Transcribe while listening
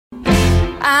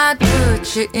I'd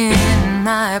put you in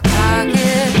my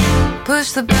pocket,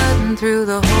 push the button through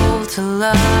the hole to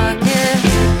lock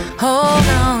it. Hold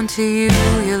on to you,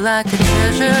 you're like a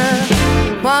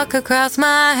treasure. Walk across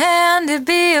my hand, it'd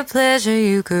be a pleasure.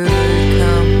 You could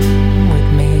come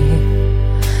with me.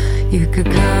 You could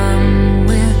come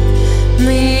with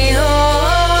me.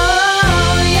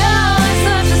 Oh, you're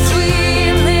such a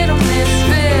sweet little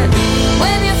misfit.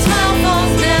 When your smile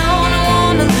falls down, I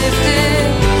wanna lift it.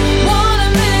 Wanna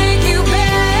make you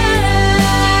better.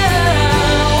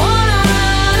 Wanna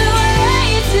run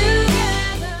away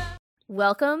together.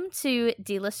 Welcome to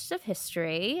D-List of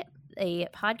History, a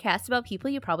podcast about people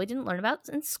you probably didn't learn about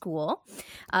in school.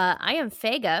 I am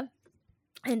Fega,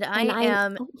 and I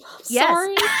am... Yes.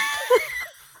 Sorry.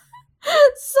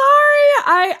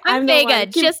 Sorry. I'm Vega.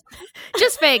 Just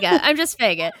Vega. I'm just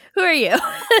Vega. Who are you?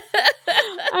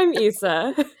 I'm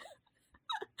Issa.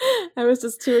 I was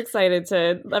just too excited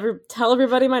to tell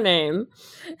everybody my name.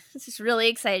 Just really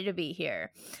excited to be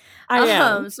here. I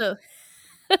am. So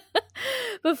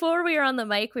before we were on the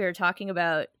mic, we were talking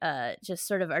about just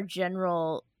sort of our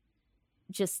general,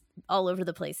 just all over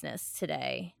the placeness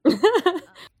today.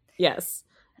 Yes.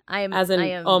 I am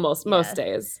almost most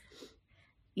days.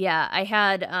 Yeah, I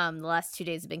had the last 2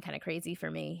 days have been kind of crazy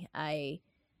for me. I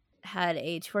had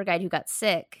a tour guide who got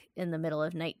sick in the middle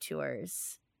of night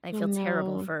tours. I feel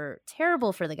terrible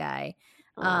for the guy.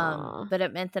 But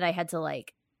it meant that I had to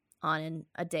on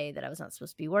a day that I was not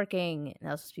supposed to be working and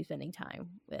I was supposed to be spending time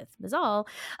with Mazal.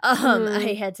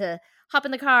 I had to hop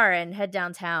in the car and head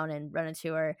downtown and run a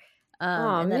tour.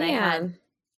 And then I had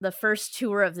the first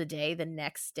tour of the day the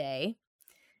next day.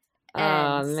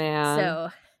 And oh man.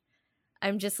 So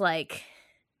I'm just haven't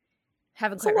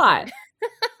it's quite a lot.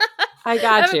 I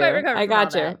got you. I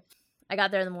got you. I got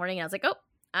there in the morning and I was like, oh,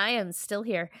 I am still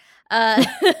here.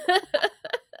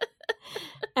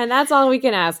 And that's all we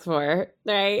can ask for,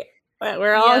 right?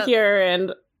 We're all here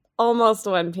in almost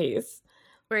one piece.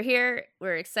 We're here.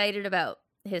 We're excited about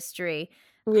history.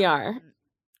 We are.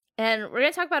 And we're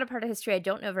going to talk about a part of history I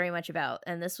don't know very much about.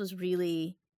 And this was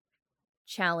really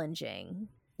challenging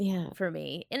for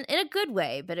me in a good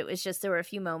way. But it was just, there were a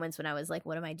few moments when I was like,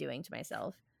 what am I doing to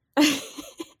myself?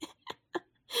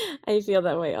 I feel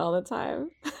that way all the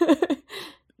time.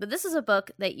 But this is a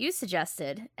book that you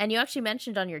suggested, and you actually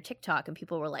mentioned on your TikTok, and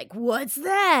people were like, "What's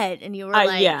that?" And you were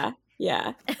like, "Yeah."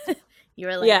 You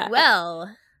were like,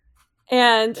 "Well,"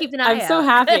 and keep an eye out.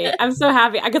 I'm so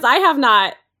happy because I have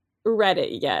not read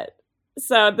it yet.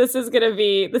 So this is gonna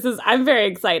be. I'm very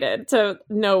excited to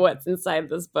know what's inside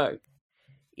this book.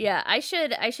 Yeah, I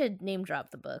should name drop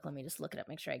the book. Let me just look it up,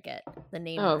 make sure I get the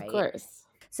name right. Oh, of course.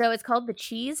 So it's called The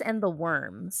Cheese and the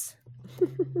Worms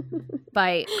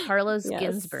by Carlos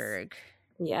Ginzburg.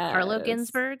 Yeah. Carlo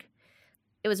Ginzburg.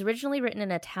 It was originally written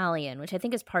in Italian, which I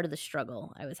think is part of the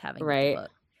struggle I was having with the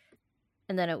book.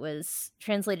 And then it was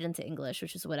translated into English,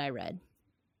 which is what I read.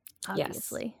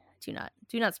 Obviously. Yes.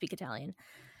 Do not speak Italian.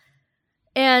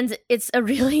 And it's a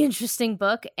really interesting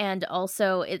book, and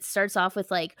also it starts off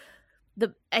with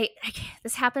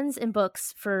this happens in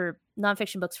books for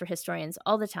nonfiction books for historians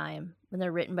all the time when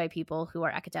they're written by people who are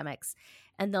academics,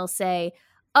 and they'll say,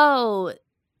 oh,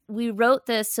 we wrote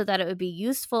this so that it would be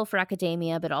useful for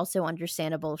academia but also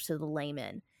understandable to the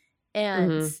layman.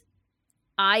 And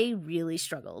I really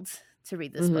struggled to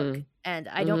read this book, and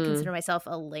I don't consider myself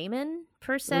a layman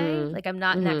per se. I'm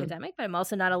not an academic, but I'm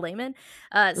also not a layman,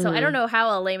 so I don't know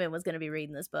how a layman was going to be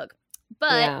reading this book,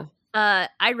 but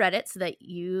I read it so that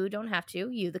you don't have to,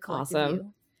 you the collective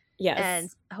you. Yes. And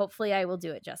hopefully I will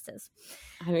do it justice.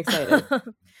 I'm excited.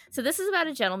 So this is about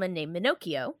a gentleman named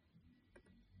Menocchio.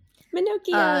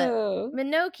 Menocchio.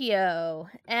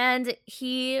 And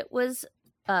he was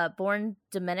born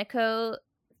Domenico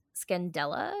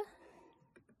Scandella,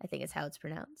 I think is how it's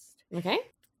pronounced. Okay.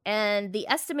 And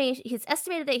it's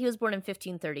estimated that he was born in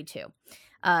 1532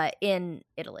 in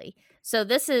Italy. So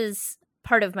this is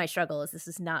part of my struggle, is this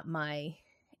is not my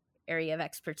area of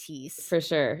expertise. For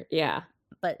sure, yeah.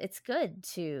 But it's good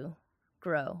to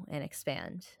grow and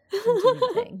expand and do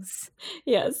new things.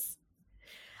 Yes.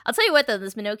 I'll tell you what, though,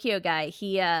 this Menocchio guy,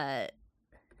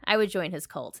 I would join his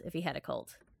cult if he had a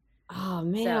cult. Oh,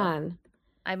 man. So,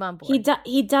 I'm on board.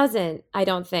 He doesn't, I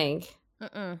don't think.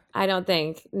 I don't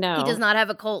think, no. He does not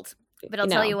have a cult, but I'll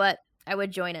tell you what, I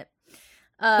would join it.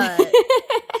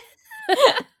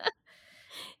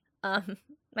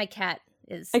 My cat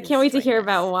I can't wait to hear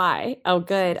about why. Oh,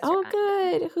 good.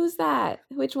 Good. Who's that?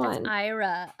 Which one? It's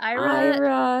Ira.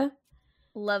 Ira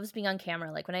loves being on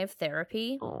camera. Like when I have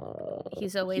therapy,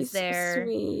 he's always there. So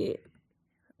sweet.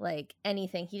 Like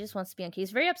anything, he just wants to be on.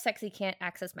 He's very upset because he can't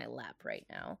access my lap right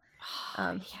now.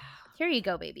 Here you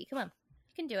go, baby. Come on.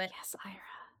 You can do it. Yes, Ira.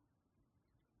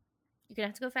 You're going to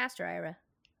have to go faster, Ira.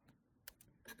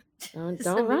 Don't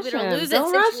rush him.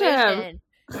 Don't rush him.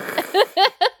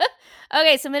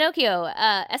 Okay, so Menocchio,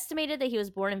 estimated that he was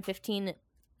born in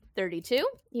 1532.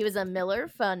 He was a miller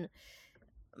from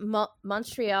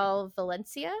Montreal,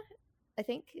 Valencia, I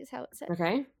think is how it's said.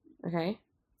 Okay.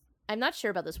 I'm not sure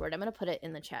about this word. I'm going to put it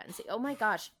in the chat and see. Oh my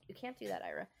gosh, you can't do that,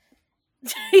 Ira.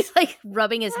 He's like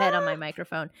rubbing his head on my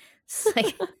microphone. It's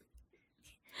like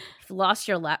you've lost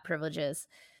your lap privileges.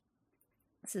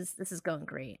 This is going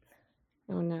great.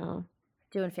 Oh no.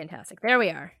 Doing fantastic. There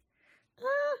we are.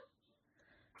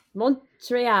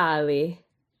 Montreal.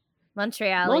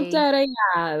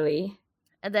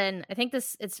 And then I think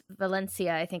it's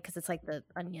Valencia, I think, because it's like the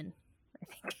onion, I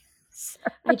think.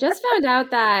 I just found out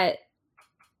that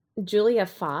Julia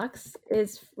Fox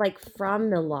is like from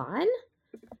Milan.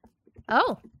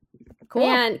 Oh, cool.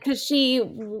 And because she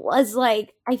was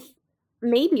like, I don't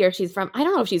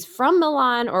know if she's from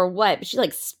Milan or what, but she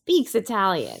like speaks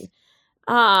Italian.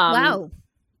 Wow.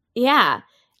 Yeah.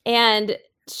 And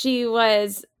she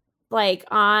was like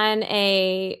on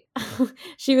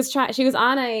she was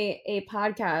on a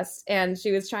podcast, and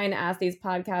she was trying to ask these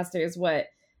podcasters what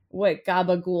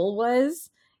gabagool was,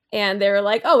 and they were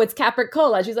like, oh, it's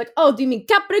capricola. She's like, oh, do you mean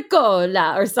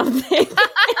capricola or something?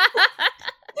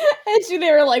 And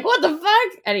they were like, what the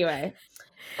fuck? Anyway,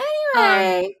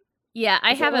 yeah,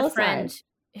 I have a friend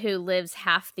who lives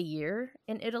half the year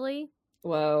in Italy.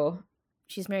 Whoa.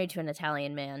 She's married to an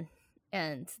Italian man,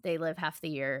 and they live half the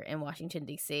year in Washington,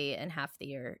 D.C. and half the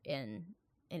year in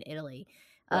Italy.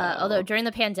 Although during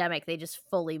the pandemic, they just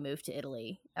fully moved to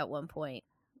Italy at one point.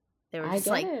 They were just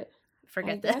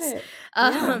forget this.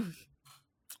 Yeah.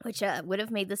 Which would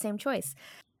have made the same choice.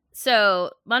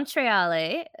 So Montreal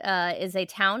is a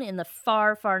town in the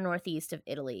far, far northeast of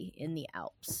Italy in the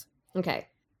Alps. Okay.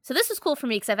 So this was cool for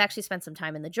me because I've actually spent some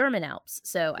time in the German Alps.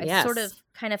 So I sort of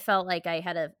kind of felt like I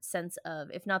had a sense of,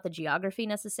 if not the geography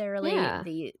necessarily,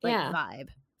 the vibe.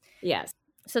 Yes.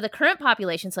 So the current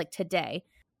population, so like today,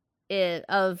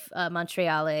 of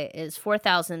Montreal is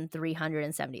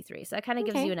 4,373. So that kind of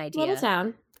gives you an idea little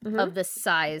town. Of the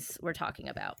size we're talking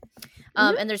about.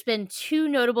 And there's been two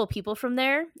notable people from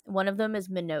there. One of them is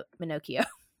Menocchio.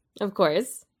 Of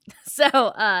course.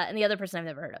 So, and the other person I've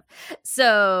never heard of.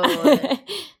 So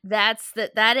that's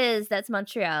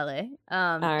Montreal.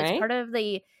 All right. It's part of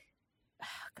the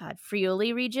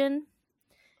Friuli region.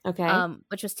 Okay.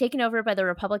 Which was taken over by the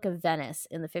Republic of Venice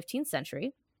in the 15th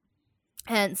century.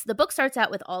 And the book starts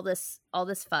out with all this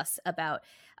fuss about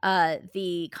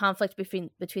the conflict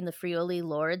between the Friuli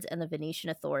lords and the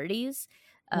Venetian authorities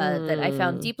that I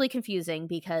found deeply confusing,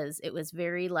 because it was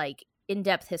very like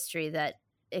in-depth history that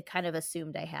it kind of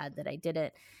assumed I had that I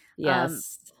didn't.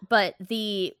 Yes. But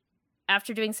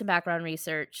after doing some background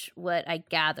research, what I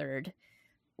gathered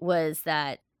was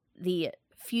that the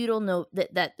feudal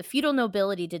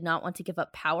nobility did not want to give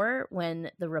up power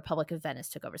when the Republic of Venice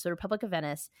took over. So the Republic of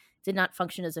Venice did not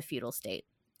function as a feudal state.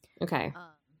 Okay.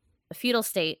 A feudal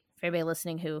state, for anybody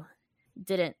listening who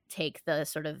didn't take the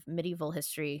sort of medieval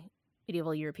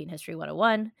European history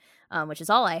 101, which is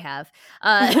all I have.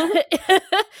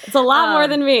 It's a lot more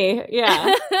than me.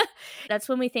 Yeah. That's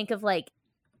when we think of like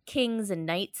kings and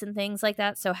knights and things like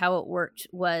that. So how it worked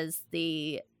was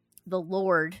the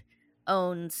lord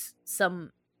owns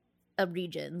a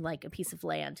region, like a piece of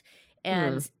land,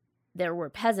 and there were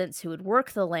peasants who would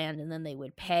work the land, and then they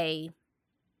would pay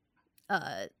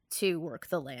to work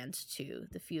the land to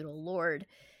the feudal lord.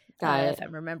 If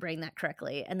I'm remembering that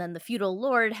correctly. And then the feudal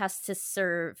lord has to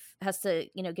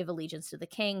give allegiance to the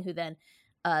king, who then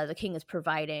the king is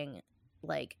providing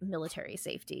like military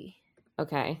safety.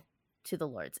 Okay. To the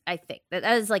lords. I think that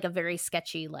is like a very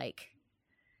sketchy like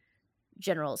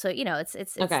general. So,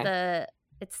 it's the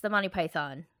Monty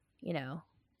Python,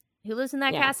 who lives in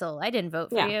that castle? I didn't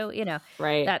vote for you,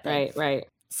 Right. That thing. Right.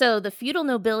 So the feudal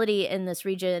nobility in this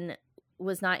region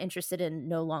was not interested in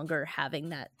no longer having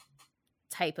that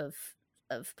type of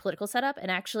political setup,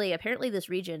 and actually apparently this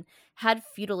region had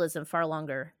feudalism far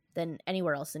longer than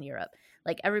anywhere else in Europe.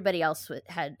 Like everybody else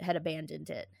had abandoned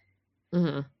it,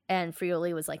 and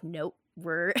Friuli was like, nope,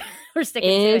 we're sticking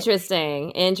to it.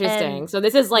 Interesting. And, so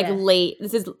this is like late.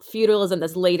 This is feudalism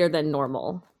that's later than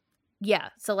normal. Yeah,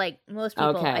 so like most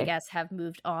people, I guess, have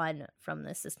moved on from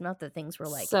this system. Not that things were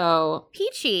like so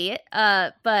peachy,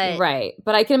 but right.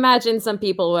 But I can imagine some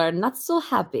people were not so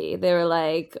happy. They were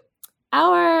like,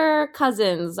 our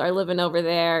cousins are living over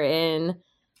there in,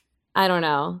 I don't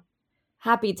know,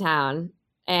 Happy Town,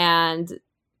 and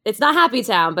it's not Happy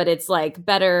Town, but it's like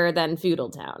better than Feudal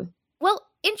Town. Well,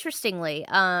 interestingly,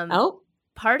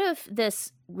 part of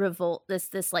this revolt,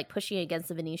 this like pushing against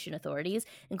the Venetian authorities,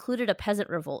 included a peasant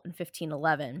revolt in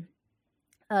 1511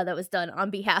 that was done on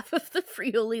behalf of the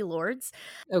Friuli lords.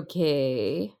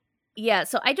 Okay. Yeah,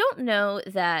 so I don't know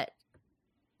that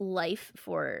life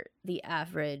for the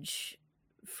average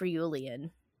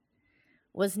Friulian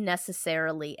was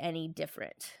necessarily any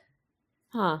different.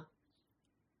 Huh.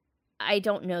 I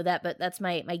don't know that, but that's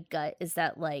my gut, is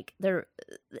that like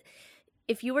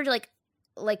if you were like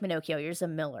Menocchio, you're just a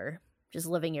miller, just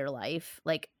living your life,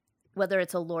 like whether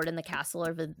it's a lord in the castle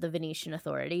or the Venetian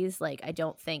authorities, like I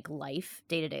don't think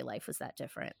day-to-day life was that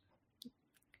different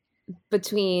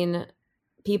between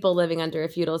people living under a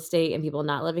feudal state and people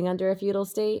not living under a feudal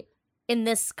state. In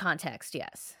this context,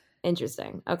 yes.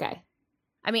 Interesting. Okay.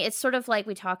 I mean, it's sort of like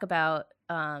we talk about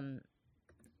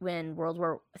when World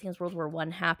War I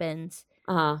happened.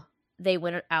 They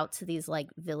went out to these like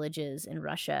villages in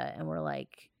Russia and were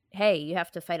like, hey, you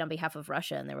have to fight on behalf of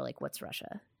Russia. And they were like, what's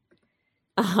Russia?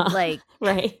 Like,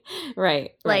 right.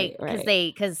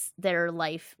 Because their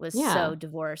life was so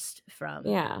divorced from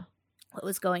what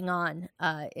was going on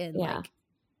in like,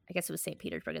 I guess it was St.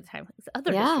 Petersburg at the time. It's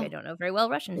other history I don't know very well,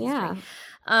 Russian history.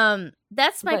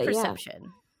 That's my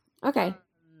perception. Okay.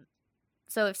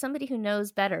 So if somebody who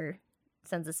knows better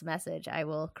sends us a message, I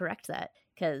will correct that,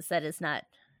 because that is not,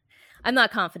 I'm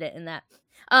not confident in that.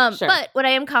 Sure. But what I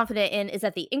am confident in is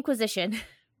that the Inquisition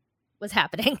was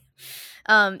happening.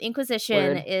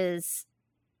 Inquisition is,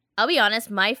 I'll be honest,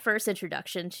 my first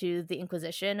introduction to the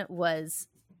Inquisition was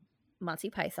Monty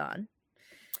Python.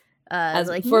 As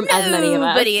many of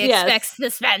us. Nobody expects the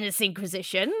Spanish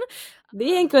Inquisition.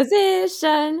 The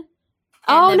Inquisition.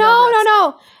 Oh,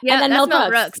 no. Yeah, and then that's Mel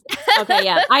Brooks. Okay,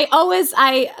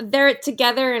 yeah. They're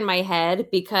together in my head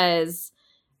because,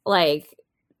 like,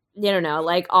 you don't know,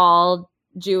 like all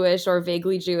Jewish or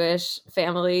vaguely Jewish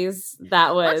families,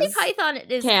 that was Monty Python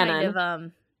is canon. Kind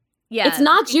of, yeah. It's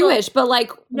not Jewish, but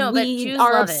like we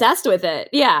are obsessed with it.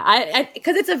 Yeah,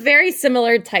 because it's a very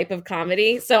similar type of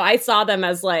comedy. So I saw them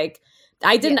as like,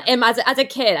 I didn't, as a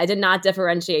kid, I did not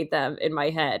differentiate them in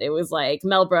my head. It was like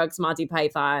Mel Brooks, Monty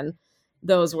Python.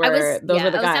 Those were the guys. I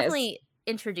was definitely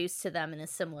introduced to them in a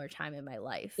similar time in my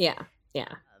life. Yeah.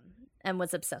 And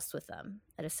was obsessed with them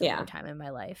at a similar time in my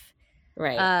life.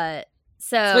 Right.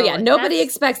 So yeah, nobody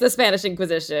expects the Spanish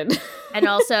Inquisition. And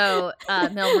also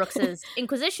Mel Brooks's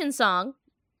Inquisition song,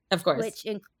 of course, which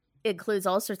includes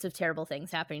all sorts of terrible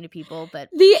things happening to people. But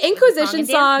the Inquisition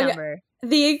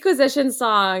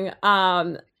song,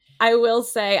 I will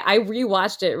say, I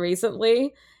rewatched it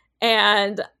recently,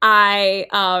 and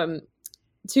I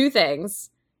two things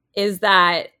is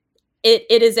that it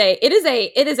is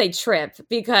a trip,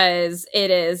 because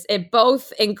it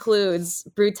both includes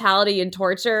brutality and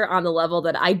torture on the level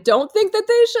that I don't think that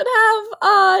they should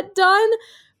have done,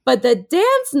 but the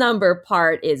dance number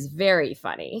part is very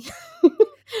funny.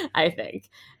 I think.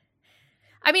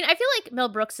 I mean, I feel like Mel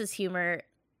Brooks's humor,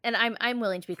 and I'm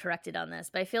willing to be corrected on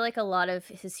this, but I feel like a lot of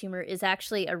his humor is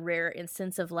actually a rare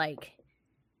instance of like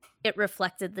it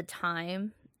reflected the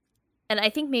time. And I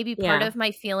think maybe part of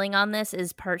my feeling on this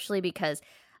is partially because,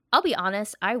 I'll be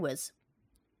honest, I was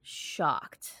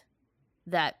shocked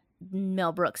that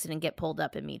Mel Brooks didn't get pulled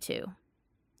up in Me Too.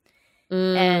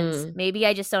 And maybe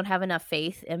I just don't have enough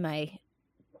faith in my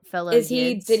fellow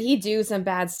kids. Did he do some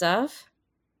bad stuff?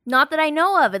 Not that I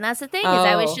know of, and that's the thing, is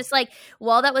I was just like,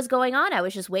 while that was going on, I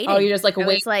was just waiting. Oh, you're just like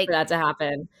waiting for that to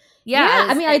happen. Yeah.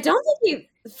 I mean, I don't think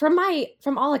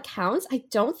from all accounts, I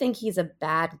don't think he's a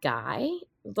bad guy.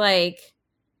 Like,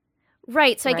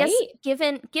 right. So I guess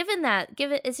given that,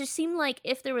 it just seemed like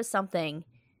if there was something,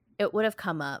 it would have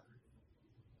come up.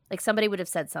 Like somebody would have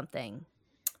said something.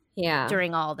 Yeah.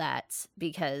 During all that,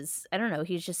 because I don't know,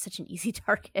 he's just such an easy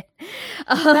target.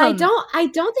 But I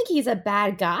don't think he's a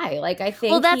bad guy. Like, I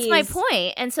think, well, that's my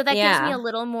point, and so that gives me a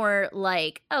little more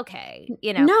like, okay,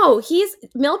 you know. No,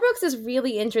 Mel Brooks is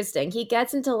really interesting. He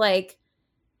gets into like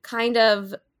kind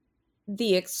of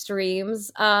the extremes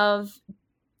of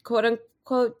quote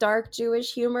unquote dark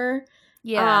Jewish humor.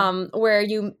 Yeah. Where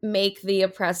you make the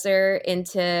oppressor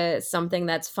into something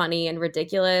that's funny and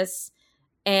ridiculous.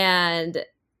 And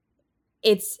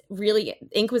it's really,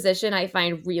 Inquisition I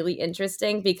find really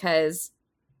interesting because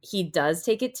he does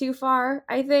take it too far,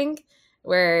 I think,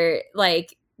 where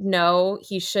like, no,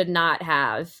 he should not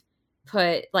have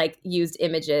used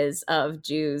images of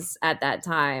Jews at that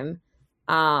time,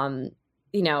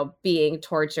 being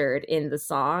tortured in the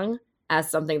song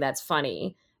as something that's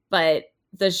funny. But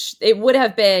it would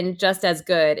have been just as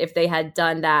good if they had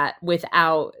done that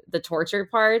without the torture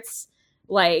parts.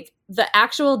 Like the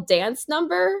actual dance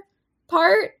number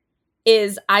part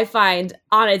is, I find,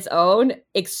 on its own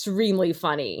extremely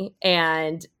funny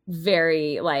and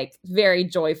very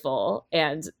joyful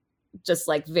and just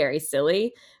like very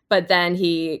silly. But then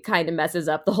he kind of messes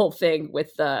up the whole thing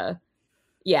with the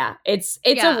it's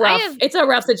a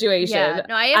rough situation. Yeah,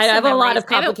 no, I have a lot of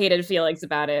complicated feelings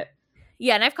about it.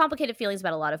 Yeah, and I have complicated feelings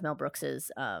about a lot of Mel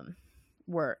Brooks's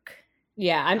work.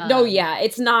 Yeah,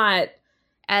 it's not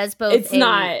as both it's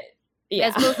not yeah.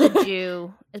 as both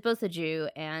a Jew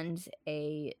and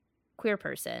a queer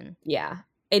person. Yeah.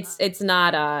 It's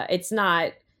not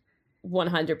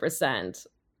 100%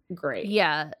 great.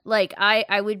 Yeah, like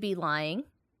I would be lying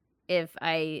if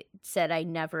I said I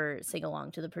never sing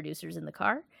along to the producers in the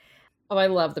car. Oh, I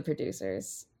love the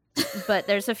producers. But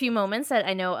there's a few moments that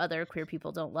I know other queer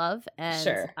people don't love, and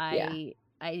sure, I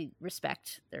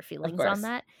respect their feelings on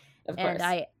that. Of and course.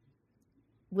 I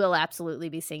will absolutely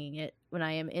be singing it when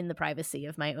I am in the privacy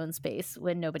of my own space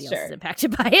when nobody else is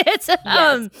impacted by it.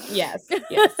 Yes.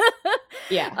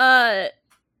 Yeah.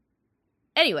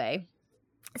 Anyway,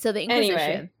 so the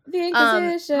Inquisition.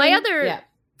 My other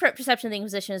perception of the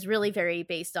Inquisition is really very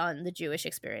based on the Jewish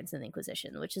experience in the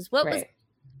Inquisition, which is what was.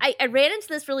 I ran into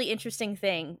this really interesting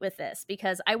thing with this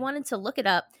because I wanted to look it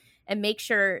up and make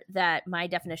sure that my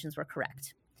definitions were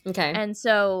correct. Okay. And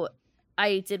so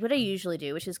I did what I usually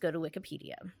do, which is go to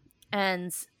Wikipedia.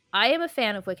 And I am a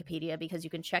fan of Wikipedia because you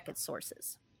can check its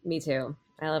sources. Me too.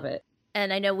 I love it.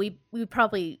 And I know we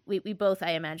both,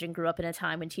 I imagine, grew up in a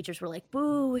time when teachers were like,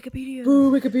 boo, Wikipedia.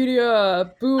 Boo,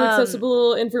 Wikipedia. Boo,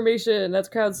 accessible information. That's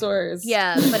crowdsourced.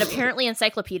 Yeah, but apparently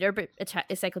Encyclopedia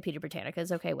Britannica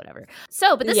is okay, whatever.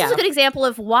 So, but this is a good example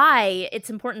of why it's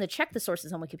important to check the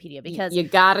sources on Wikipedia, because you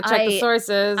gotta check the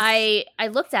sources. I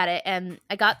looked at it and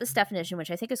I got this definition,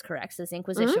 which I think is correct. It says the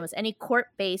Inquisition was any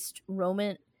court-based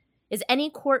Roman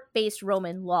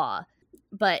law,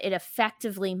 but it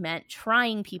effectively meant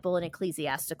trying people in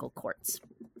ecclesiastical courts.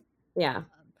 Yeah.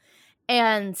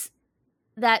 And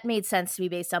that made sense to me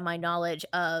based on my knowledge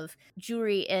of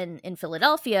Jewry in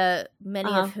Philadelphia,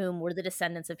 many of whom were the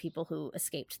descendants of people who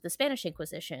escaped the Spanish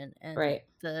Inquisition and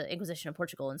the Inquisition of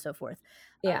Portugal and so forth.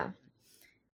 Yeah.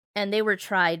 And they were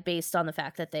tried based on the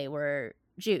fact that they were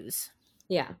Jews.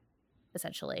 Yeah.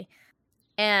 Essentially.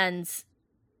 And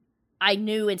I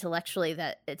knew intellectually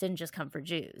that it didn't just come for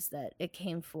Jews, that it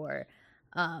came for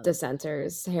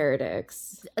dissenters,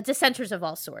 heretics. Dissenters of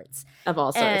all sorts.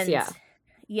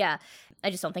 Yeah.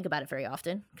 I just don't think about it very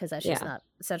often because that's just not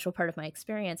a central part of my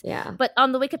experience. Yeah. But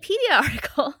on the Wikipedia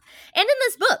article, and in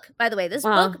this book, by the way, this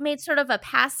book made sort of a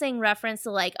passing reference to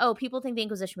like, oh, people think the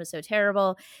Inquisition was so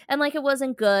terrible and like it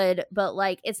wasn't good, but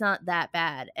like it's not that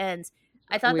bad. And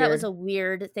I thought that was a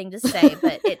weird thing to say,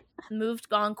 but it moved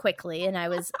on quickly, and I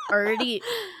was already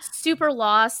super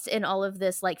lost in all of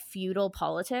this like feudal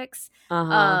politics.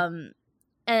 And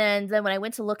then when I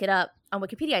went to look it up on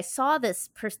Wikipedia, I saw this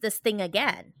thing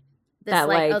again. This that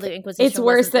like, the Inquisition. It's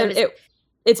worse than it.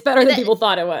 It's better than people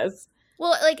thought it was.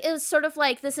 Well, like it was sort of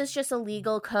like this is just a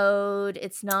legal code.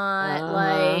 It's not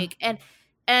like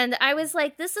and I was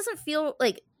like, this doesn't feel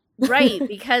like. Right,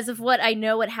 because of what I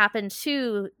know what happened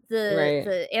to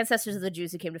the ancestors of the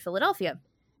Jews who came to Philadelphia.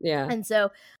 Yeah. And so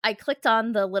I clicked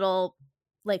on the little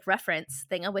like reference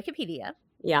thing on Wikipedia.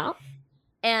 Yeah.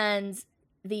 And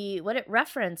what it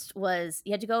referenced was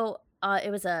you had to go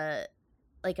it was a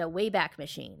Wayback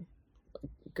Machine.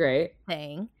 Great.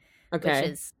 Thing. Okay. Which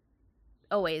is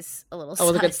always a little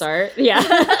a good start. Yeah.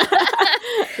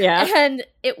 Yeah. And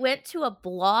it went to a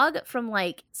blog from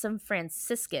like some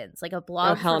Franciscans, like a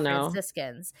blog from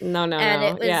Franciscans. No. And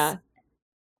it was,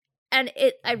 and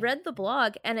I read the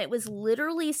blog and it was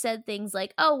literally said things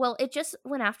like, oh, well, it just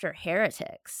went after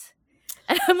heretics.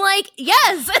 And I'm like,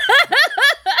 yes.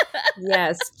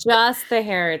 Yes, just the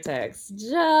heretics.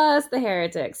 Just the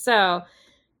heretics. So,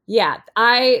 yeah,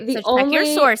 check your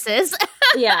sources.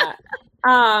 Yeah.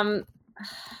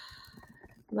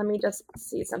 Let me just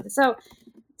see something. So,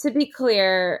 to be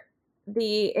clear,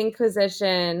 the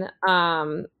Inquisition,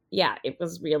 it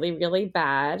was really, really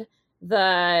bad.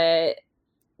 I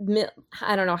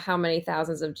don't know how many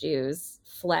thousands of Jews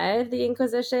fled the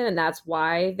Inquisition, and that's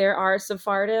why there are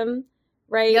Sephardim,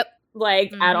 right? Yep.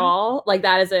 Like at all, like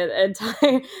that is an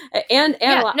entire and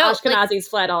Ashkenazis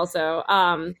fled also.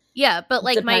 But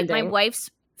like my wife's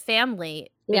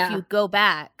family, if you go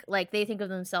back, like they think of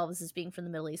themselves as being from the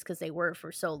Middle East because they were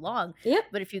for so long. Yep.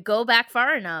 But if you go back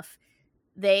far enough,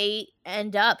 they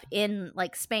end up in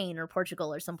like Spain or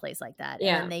Portugal or someplace like that.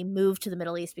 Yeah. And they moved to the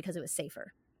Middle East because it was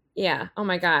safer. Yeah. Oh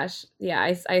my gosh.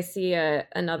 Yeah. I see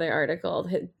another article.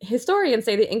 Historians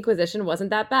say the Inquisition wasn't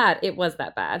that bad. It was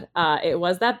that bad. It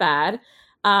was that bad.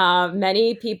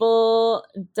 Many people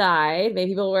died. Many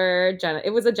people were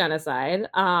it was a genocide.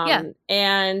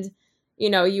 And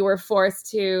you were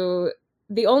forced to.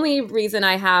 The only reason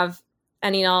I have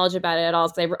any knowledge about it at all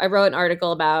is because I wrote an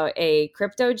article about a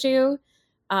crypto Jew,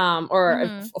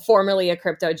 formerly a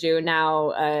crypto Jew,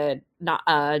 now not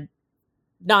a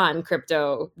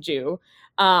non-crypto Jew.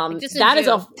 Just a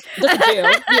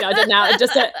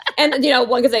Jew,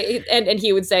 one could say, and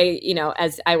he would say,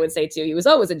 as I would say too, he was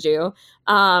always a Jew.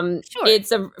 Sure.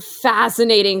 It's a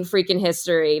fascinating freaking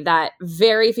history that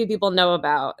very few people know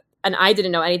about, and I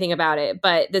didn't know anything about it.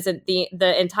 But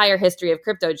the entire history of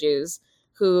crypto Jews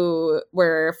who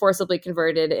were forcibly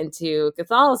converted into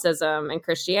Catholicism and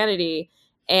Christianity,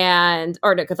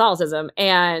 Catholicism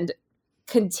and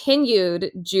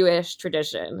continued Jewish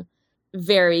tradition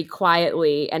very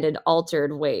quietly and in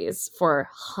altered ways for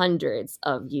hundreds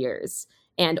of years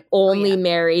and only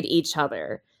married each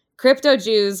other. Crypto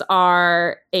Jews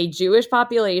are a Jewish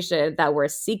population that were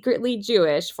secretly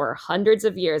Jewish for hundreds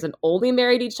of years and only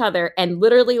married each other and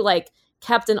literally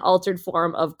kept an altered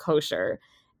form of kosher.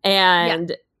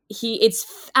 And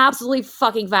it's absolutely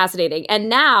fucking fascinating. And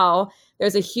now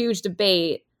there's a huge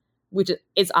debate, which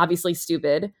is obviously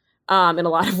stupid, in a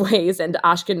lot of ways, and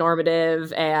Ashken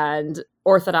normative and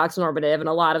Orthodox normative and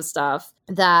a lot of stuff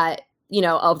that,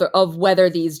 of whether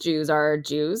these Jews are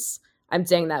Jews. I'm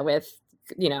saying that with,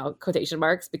 quotation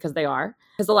marks because they are.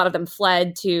 Because a lot of them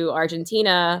fled to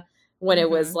Argentina when it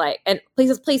was and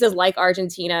places like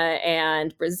Argentina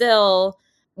and Brazil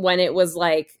when it was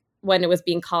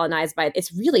being colonized by,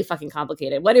 it's really fucking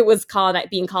complicated, when it was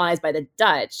being colonized by the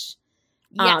Dutch.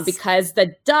 Yes. Because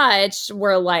the Dutch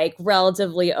were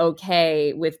relatively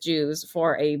okay with Jews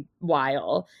for a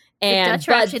while. And the Dutch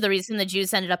are actually the reason the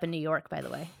Jews ended up in New York, by the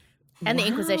way. And the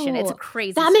Inquisition. It's a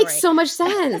crazy story. That makes so much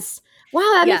sense. Wow,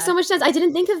 that makes so much sense. I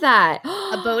didn't think of that.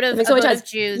 A boat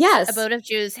of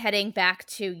Jews heading back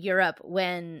to Europe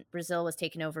when Brazil was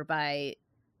taken over by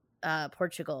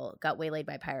Portugal, got waylaid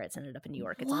by pirates, ended up in New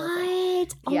York. It's what?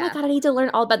 Oh my God, I need to learn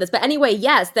all about this. But anyway,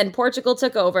 yes, then Portugal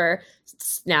took over.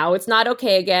 Now it's not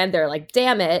okay again. They're like,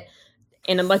 damn it.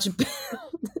 In a much,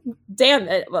 damn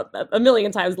it, a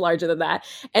million times larger than that.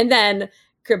 And then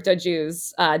crypto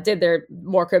Jews did their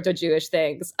more crypto Jewish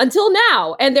things until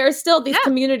now. And there are still these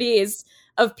communities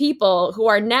of people who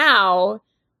are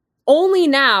only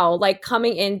now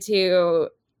coming into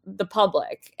the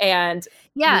public and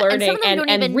learning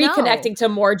and reconnecting to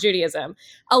more Judaism.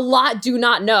 A lot do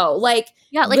not know. I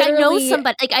know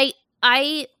somebody.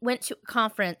 I went to a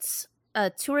conference,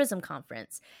 a tourism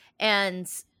conference, and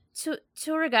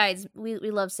tour guides,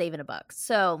 we love saving a buck.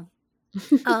 So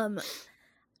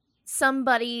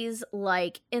somebody's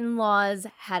in-laws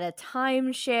had a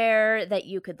timeshare that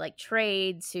you could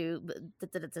trade to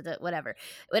whatever.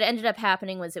 What ended up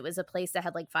happening was it was a place that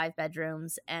had 5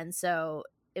 bedrooms, and so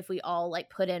if we all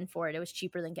put in for it, it was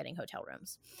cheaper than getting hotel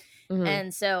rooms. Mm-hmm.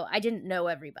 And so I didn't know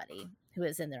everybody who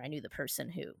was in there. I knew the person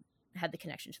who had the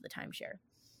connection to the timeshare.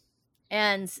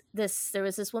 And there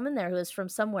was this woman there who was from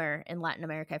somewhere in Latin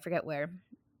America. I forget where.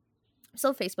 I'm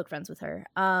still Facebook friends with her.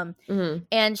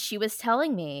 And she was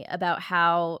telling me about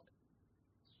how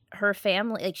her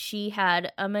family, she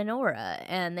had a menorah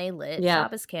and they lit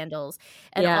Shabbos candles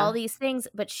and all these things,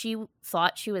 but she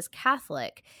thought she was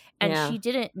Catholic and she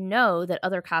didn't know that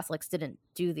other Catholics didn't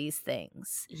do these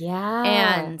things. Yeah.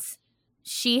 And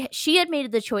she had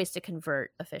made the choice to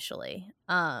convert officially,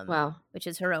 which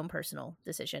is her own personal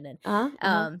decision.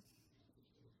 And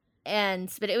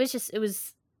but it was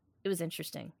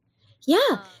interesting.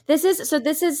 Yeah. This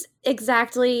is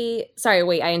exactly, sorry,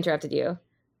 wait, I interrupted you.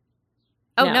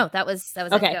 Oh no, that was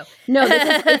okay. It. No,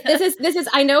 this is.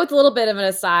 I know it's a little bit of an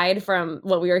aside from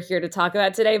what we were here to talk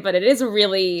about today, but it is a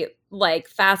really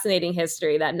fascinating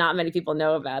history that not many people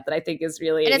know about. That I think is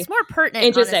really, and it's more pertinent,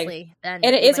 interesting. Honestly, than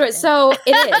and it is. So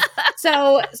it is.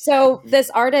 So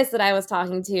this artist that I was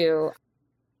talking to.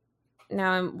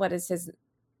 Now, what is his?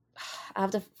 I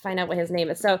have to find out what his name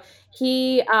is. So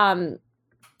he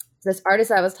this artist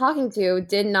I was talking to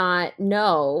did not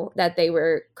know that they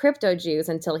were crypto Jews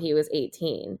until he was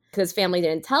 18. Because his family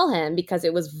didn't tell him because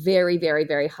it was very, very,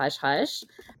 very hush-hush.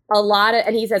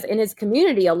 And he says in his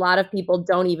community, a lot of people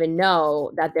don't even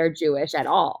know that they're Jewish at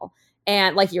all.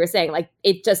 And like you were saying,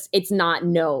 it's not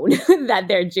known that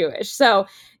they're Jewish. So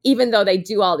even though they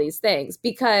do all these things,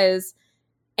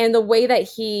 and the way that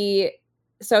the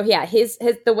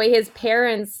way his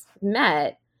parents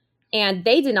met, and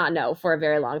they did not know for a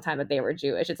very long time that they were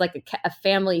Jewish. It's like a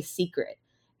family secret.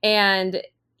 And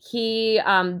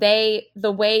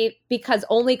because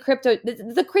only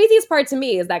the craziest part to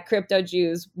me is that crypto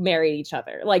Jews married each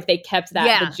other. Like they kept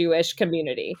that the Jewish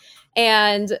community,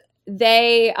 and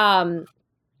they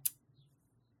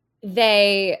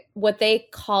what they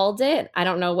called it, I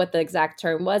don't know what the exact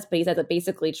term was, but he says it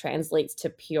basically translates to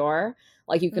pure.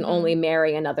 Like you can only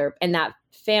marry another, in that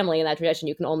family, in that tradition,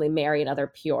 you can only marry another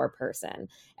pure person.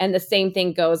 And the same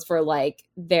thing goes for like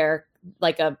their,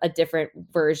 like a different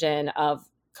version of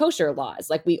kosher laws.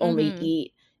 Like we only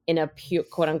eat in a pure,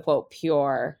 quote unquote,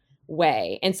 pure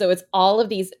way. And so it's all of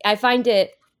these, I find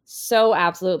it so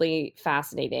absolutely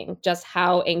fascinating just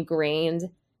how ingrained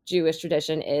Jewish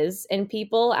tradition is in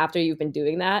people after you've been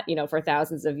doing that, you know, for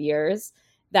thousands of years,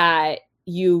 that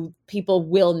people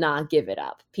will not give it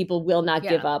up. People will not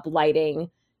give up lighting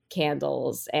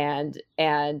candles and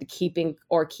keeping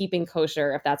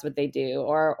kosher if that's what they do,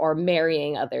 or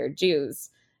marrying other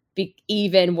Jews,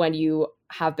 even when you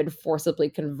have been forcibly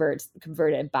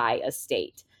converted by a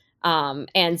state.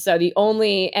 And so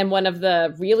one of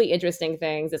the really interesting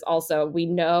things is also, we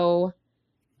know,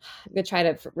 I'm going to try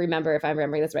to remember if I'm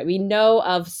remembering this right. We know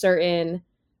of certain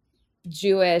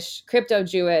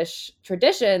crypto-Jewish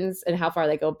traditions and how far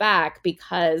they go back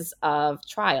because of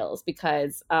trials,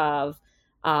 because of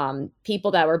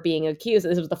people that were being accused.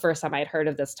 This was the first time I had heard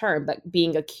of this term, but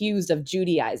being accused of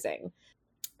Judaizing.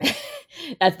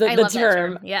 That's the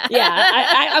term. Yeah.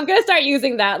 I'm gonna start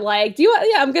using that. Like,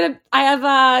 I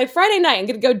have Friday night. I'm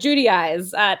gonna go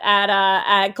Judaize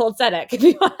at Cold Tzedek if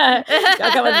you want to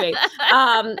come with me.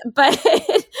 But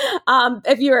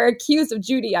if you were accused of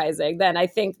Judaizing, then I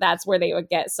think that's where they would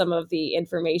get some of the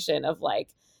information of, like,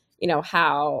 you know,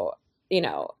 how, you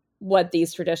know, what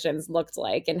these traditions looked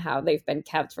like and how they've been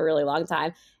kept for a really long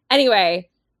time. Anyway,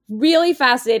 really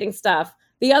fascinating stuff.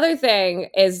 The other thing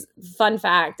is, fun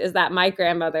fact, is that my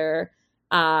grandmother,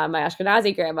 my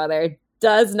Ashkenazi grandmother,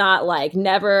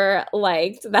 never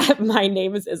liked that my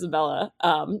name is Isabella,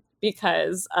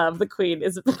 because of the Queen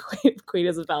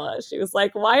Isabella. She was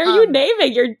like, "Why are you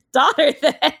naming your daughter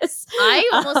this?" I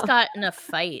almost got in a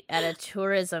fight at a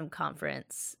tourism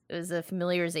conference. It was a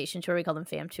familiarization tour. We call them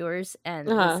fam tours, and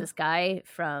it was this guy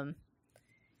from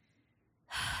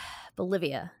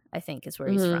Bolivia, I think, is where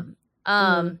he's from.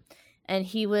 And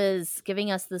he was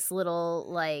giving us this little,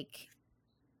 like,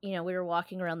 you know, we were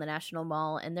walking around the National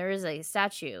Mall, and there is a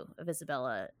statue of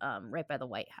Isabella right by the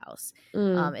White House.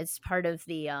 It's part of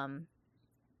the, I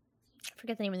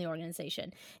forget the name of the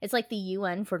organization. It's like the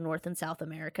UN for North and South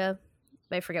America,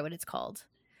 but I forget what it's called.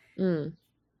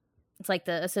 It's like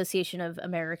the Association of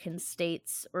American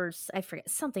States, or I forget,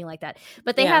 something like that.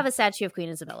 But they have a statue of Queen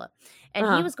Isabella.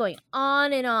 And he was going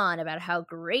on and on about how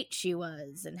great she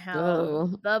was and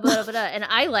how blah, blah, blah, blah. And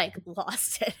I, like,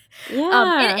 lost it.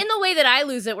 Yeah. In the way that I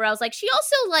lose it, where I was like, she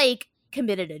also, like,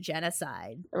 committed a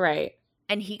genocide. Right.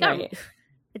 And he got... Right.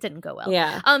 It didn't go well.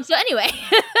 Yeah. So anyway.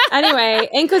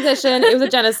 Inquisition. It was a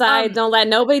genocide. Don't let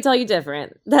nobody tell you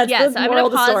different. That's the moral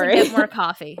of the story. I'm going to pause and get more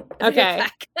coffee. Okay.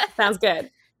 Sounds good.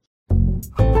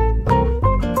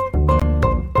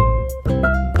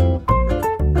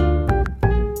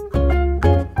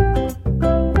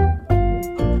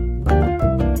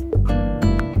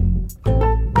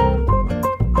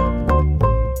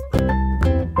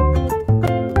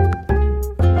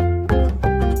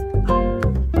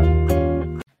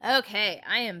 Okay,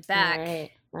 I am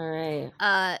back. All right.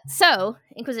 So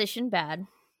Inquisition, bad.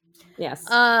 Yes.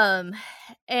 And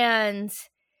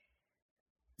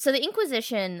so the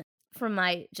Inquisition, from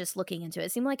my just looking into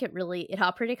it, seemed like it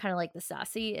operated kind of like the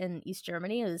Stasi in East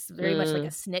Germany. It was very much like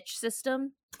a snitch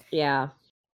system. Yeah.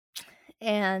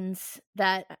 And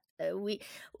that we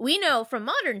know from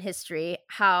modern history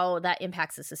how that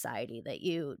impacts a society, that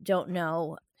you don't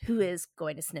know who is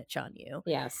going to snitch on you.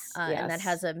 Yes. And that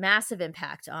has a massive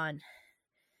impact on,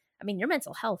 I mean, your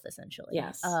mental health, essentially.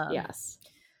 Yes. Yes.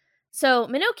 So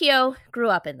Menocchio grew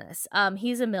up in this.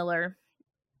 He's a miller,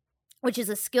 which is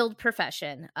a skilled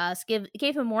profession.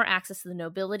 Gave him more access to the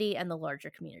nobility and the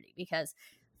larger community because,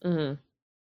 you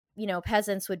know,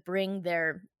 peasants would bring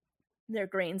their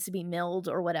grains to be milled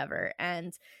or whatever.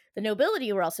 And the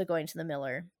nobility were also going to the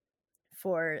miller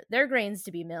for their grains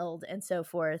to be milled and so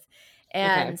forth.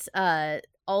 And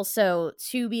also,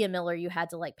 to be a miller, you had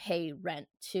to, like, pay rent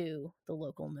to the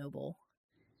local noble.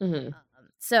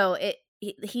 So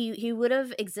he would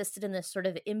have existed in this sort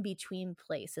of in-between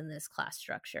place in this class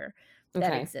structure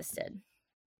that existed.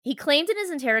 He claimed in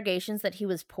his interrogations that he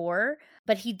was poor,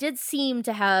 but he did seem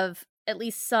to have at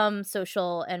least some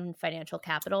social and financial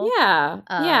capital.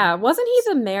 Yeah. Wasn't he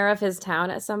the mayor of his town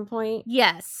at some point?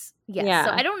 Yes. Yeah.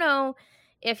 So I don't know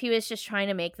if he was just trying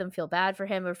to make them feel bad for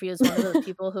him, or if he was one of those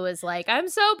people who was like, I'm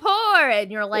so poor,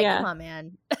 and you're like, come on,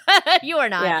 man. You are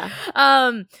not. Yeah.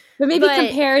 But maybe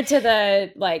compared to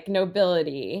the like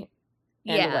nobility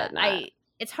and whatnot.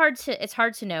 It's hard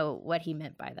to know what he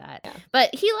meant by that. Yeah.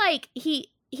 But he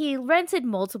rented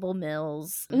multiple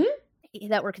mills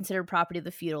that were considered property of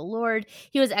the feudal lord.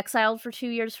 He was exiled for 2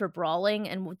 years for brawling,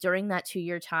 and during that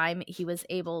 2-year time, he was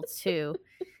able to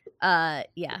that's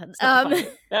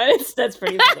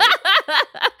pretty funny.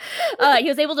 He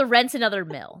was able to rent another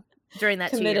mill during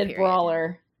that 2-year period. Committed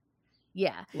brawler.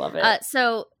 Yeah. Love it.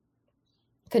 So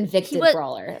convicted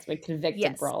brawler. That's my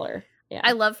convicted brawler. Yeah.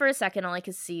 I love for a second all I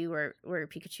could see were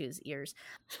Pikachu's ears.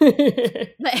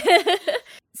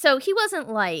 So he wasn't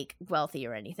like wealthy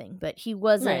or anything, but he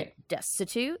wasn't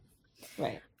destitute.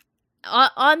 Right.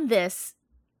 On this,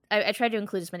 I tried to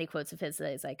include as many quotes of his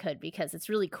as I could because it's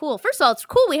really cool. First of all, it's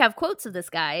cool we have quotes of this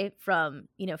guy from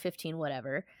 15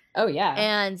 whatever. Oh yeah.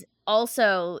 And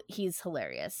also he's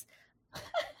hilarious.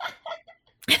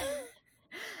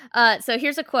 So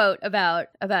here's a quote about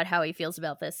how he feels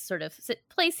about this sort of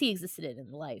place he existed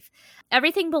in life.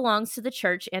 Everything belongs to the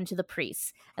church and to the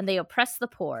priests, and they oppress the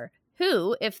poor,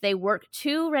 who, if they work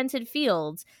 2 rented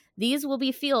fields, these will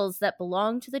be fields that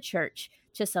belong to the church,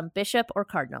 to some bishop or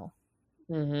cardinal.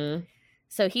 Mm-hmm.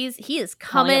 So he is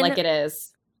coming it like it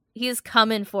is. He is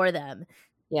coming for them.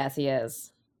 Yes, he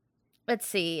is. Let's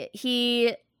see.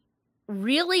 He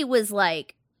really was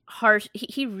like harsh.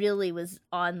 He really was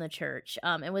on the church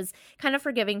and was kind of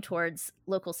forgiving towards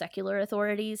local secular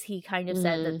authorities. He kind of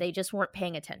said that they just weren't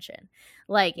paying attention.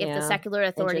 Like if the secular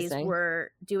authorities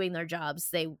were doing their jobs,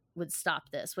 they would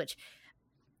stop this, which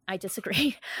I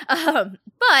disagree.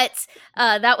 But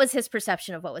that was his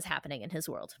perception of what was happening in his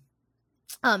world.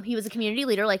 He was a community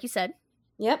leader, like you said.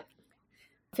 Yep.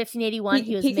 1581,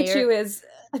 he was mayor.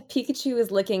 Pikachu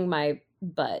is licking my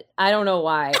butt. I don't know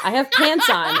why. I have pants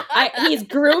on. He's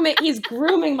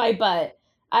grooming my butt.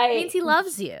 It means he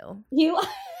loves you.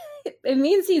 It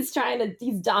means he's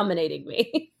dominating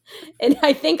me. And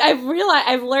I think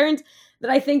I've learned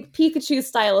that I think Pikachu's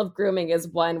style of grooming is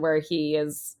one where he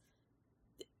is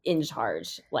in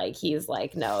charge. Like he's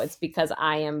like, no, it's because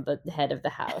I am the head of the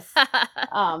house.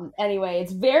 Anyway,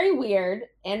 it's very weird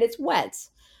and it's wet.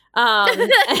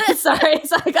 Sorry,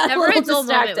 so I got never a little a dull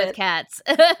distracted moment with cats.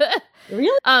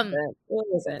 Really? It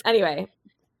wasn't. Anyway,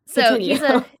 so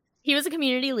continue. he was a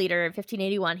community leader in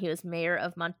 1581. He was mayor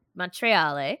of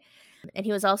Montreal, and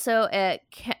he was also a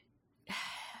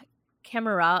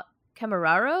cameraro,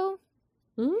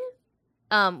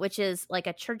 which is like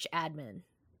a church admin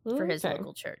for his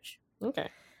local church. Okay.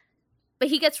 But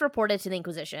he gets reported to the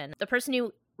Inquisition. The person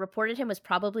who reported him was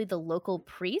probably the local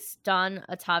priest, Don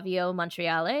Ottavio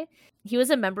Montreale. He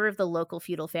was a member of the local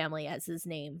feudal family, as his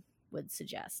name would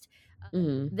suggest.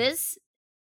 This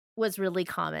was really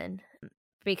common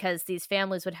because these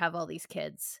families would have all these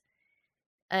kids,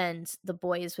 and the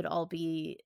boys would all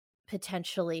be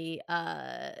potentially,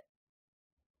 have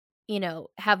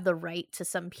the right to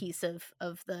some piece of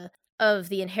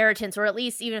the inheritance, or at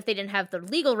least even if they didn't have the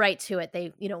legal right to it,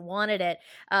 they wanted it,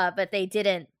 but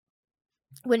they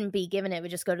wouldn't be given it. It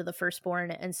would just go to the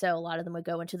firstborn. And so a lot of them would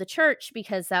go into the church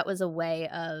because that was a way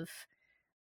of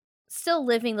still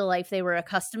living the life they were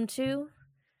accustomed to,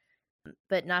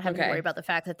 but not having to worry about the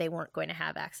fact that they weren't going to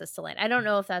have access to land. I don't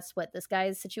know if that's what this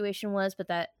guy's situation was, but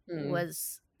that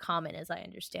was common as I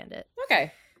understand it.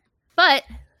 Okay. But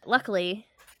luckily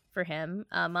for him,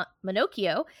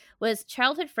 Menocchio was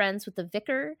childhood friends with the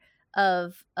vicar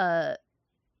of Pulcencio,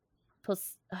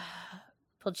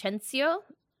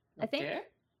 I think.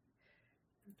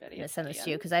 I'm going to send this to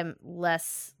you because I'm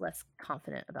less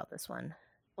confident about this one.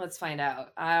 Let's find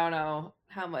out. I don't know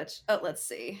how much. Oh, let's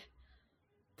see.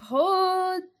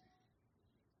 Pulcenigo.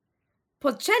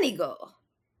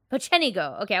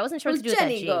 Okay, I wasn't sure what to do with that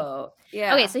G.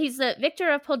 Yeah. Okay, so he's the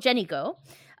victor of Pulcenigo.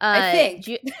 I think.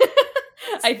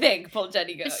 I think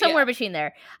Pulcenigo. Somewhere between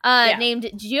there.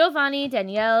 Named Giovanni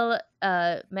Daniele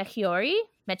Mecchiori,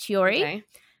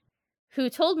 who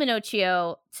told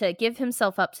Menocchio to give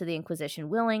himself up to the Inquisition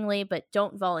willingly, but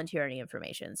don't volunteer any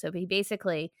information. So he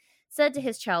basically said to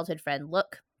his childhood friend,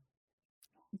 look,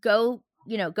 go,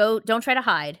 don't try to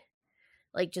hide.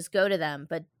 Like, just go to them,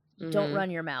 but don't run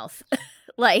your mouth.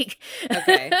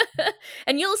 Okay.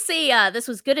 And you'll see this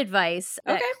was good advice.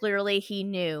 Okay. Clearly he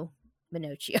knew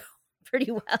Menocchio pretty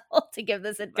well to give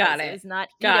this advice. Got it. It was not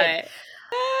Got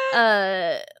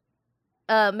it.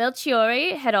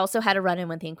 Melchiori had also had a run-in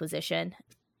with the Inquisition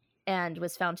and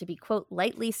was found to be, quote,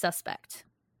 lightly suspect.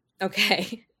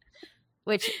 Okay.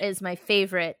 Which is my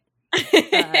favorite.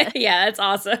 Yeah, that's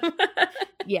awesome.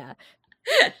 Yeah.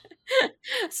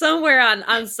 Somewhere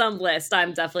on some list,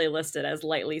 I'm definitely listed as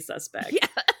lightly suspect. Yeah.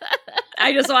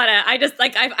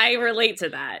 I relate to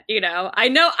that, you know. I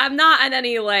know I'm not on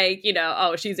any like, you know,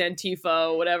 oh, she's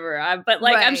Antifa, whatever. But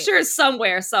like, I'm sure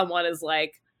somewhere someone is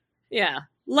like, yeah,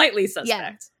 lightly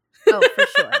suspect. Yeah. Oh, for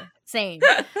sure. Same.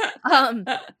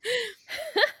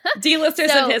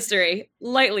 D-listers in history,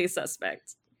 lightly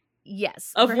suspect.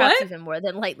 Yes. Of perhaps what? even more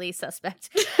than lightly suspect.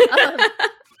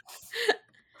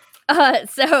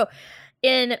 So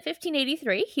in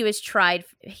 1583, he was tried,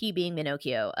 he being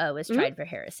Menocchio, was tried for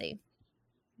heresy.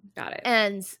 Got it.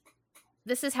 And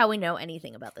this is how we know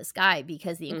anything about this guy,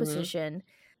 because the Inquisition,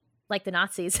 like the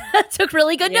Nazis, took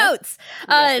really good notes.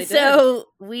 Yes, so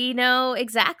we know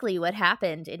exactly what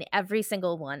happened in every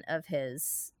single one of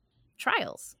his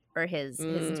trials or his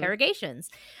interrogations.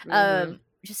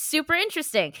 Just super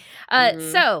interesting.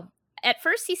 So at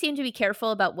first he seemed to be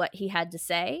careful about what he had to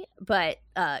say, but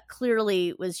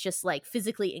clearly was just like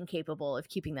physically incapable of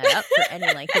keeping that up for any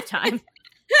length of time.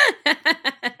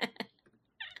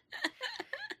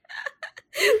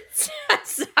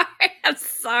 I'm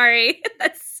sorry.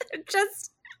 That's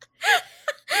just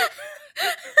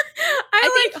I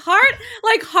think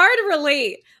hard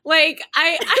relate. Like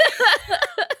I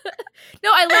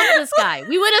No, I love this guy.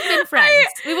 We would have been friends.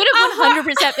 We would have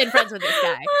 100% been friends with this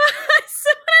guy. 100%.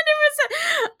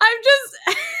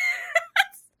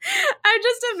 I'm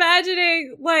just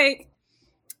imagining like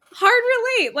hard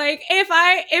relate. Like if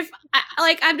I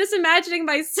like I'm just imagining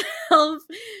myself,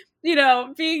 you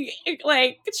know, being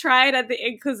like tried at the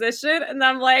Inquisition, and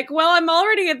I'm like, well, I'm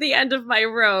already at the end of my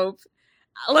rope.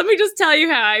 Let me just tell you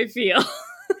how I feel.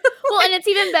 Well, and it's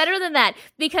even better than that,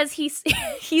 because he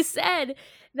said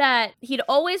that he'd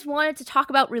always wanted to talk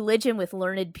about religion with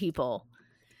learned people.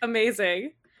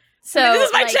 Amazing. So this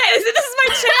is my chance. This is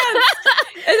my chance.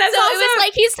 So it was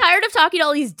like he's tired of talking to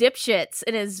all these dipshits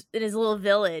in his little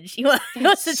village. He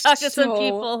wants to talk to some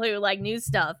people who like knew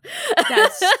stuff.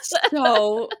 That's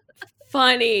so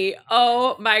funny.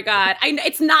 Oh my god.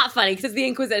 It's not funny because it's the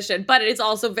Inquisition, but it's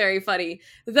also very funny.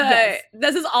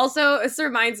 This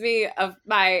reminds me of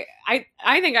my I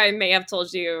think I may have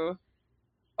told you,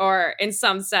 or in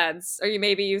some sense, or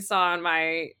you saw on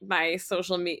my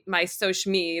social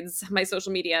medias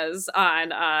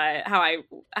on how I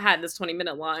had this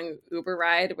 20-minute long Uber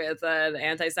ride with an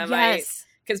anti-Semite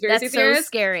conspiracy theorist. So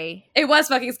scary. It was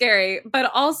fucking scary,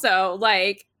 but also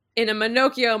like in a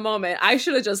Menocchio moment, I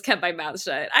should have just kept my mouth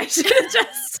shut. But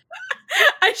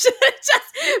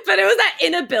it was that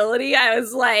inability. I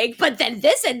was like, but then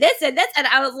this and this and this, and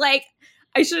I was like,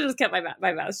 I should have just kept my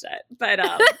mouth shut. But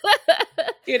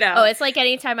you know. Oh, it's like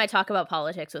anytime I talk about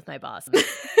politics with my boss,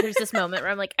 there's this moment where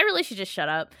I'm like, I really should just shut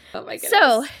up. Oh my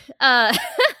goodness.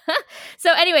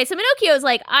 So anyway, so Menocchio is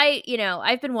like,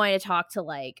 I've been wanting to talk to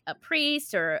like a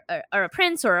priest or a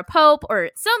prince or a pope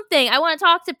or something. I want to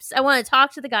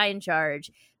talk to the guy in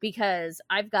charge because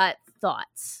I've got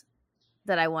thoughts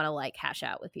that I want to like hash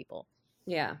out with people.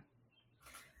 Yeah.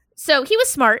 So he was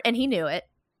smart and he knew it.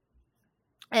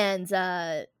 And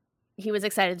he was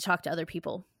excited to talk to other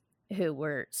people who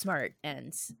were smart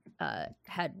and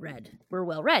were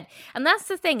well read. And that's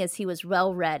the thing, is he was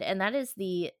well read. And that is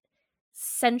the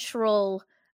central,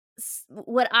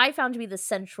 what I found to be the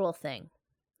central thing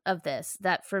of this,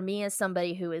 that for me as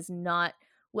somebody who is not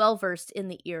well versed in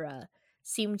the era,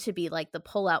 seemed to be like the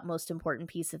pull out most important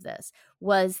piece of this,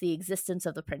 was the existence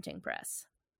of the printing press.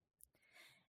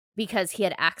 Because he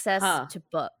had access to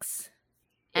books.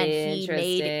 And he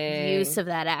made use of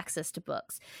that access to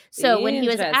books. So when he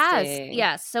was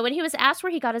asked,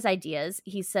 where he got his ideas,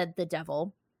 he said the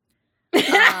devil.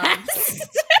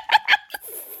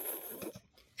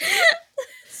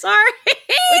 Sorry.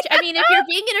 Which, I mean, if you're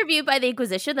being interviewed by the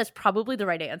Inquisition, that's probably the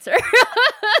right answer.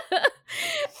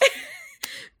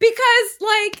 Because,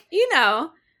 like, you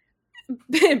know,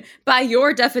 by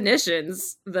your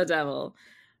definitions, the devil.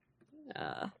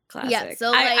 Classic. Yeah,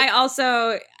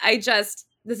 so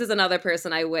this is another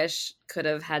person I wish could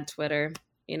have had Twitter,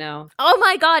 you know? Oh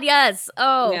my God, yes.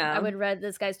 Oh, yeah. I would read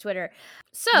this guy's Twitter.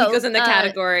 So he goes in the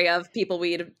category of people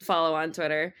we'd follow on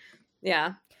Twitter.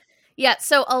 Yeah. Yeah,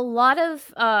 so a lot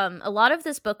of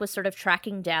this book was sort of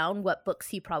tracking down what books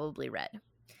he probably read.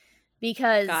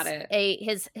 Because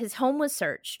his home was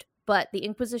searched, but the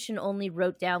Inquisition only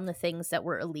wrote down the things that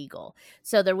were illegal.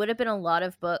 So there would have been a lot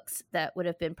of books that would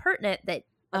have been pertinent that,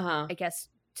 I guess,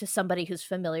 to somebody who's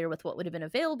familiar with what would have been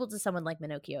available to someone like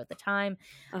Menocchio at the time,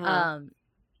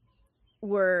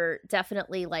 were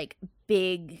definitely like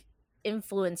big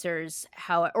influencers.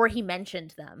 Or he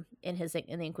mentioned them in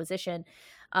the Inquisition,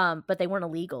 but they weren't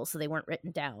illegal, so they weren't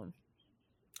written down.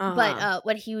 But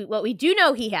what we do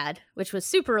know he had, which was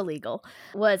super illegal,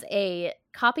 was a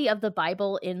copy of the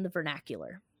Bible in the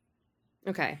vernacular.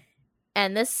 Okay.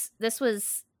 And this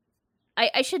was,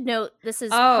 I should note, this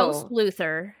is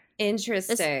post-Luther.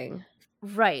 Interesting.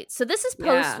 Right. So this is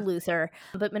post-Luther,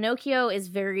 but Menocchio is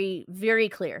very, very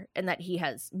clear in that he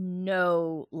has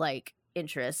no, like,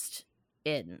 interest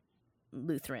in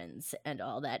Lutherans and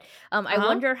all that. I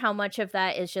wonder how much of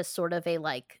that is just sort of a,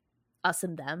 like, us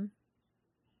and them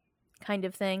kind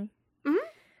of thing.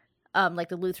 Mm-hmm. Like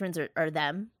the Lutherans are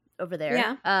them over there.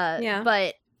 Yeah.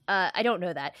 But I don't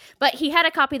know that. But he had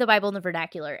a copy of the Bible in the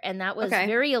vernacular, and that was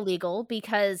very illegal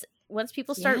because once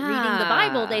people start reading the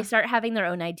Bible, they start having their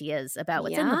own ideas about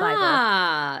what's in the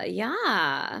Bible.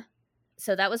 Yeah.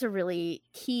 So that was a really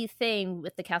key thing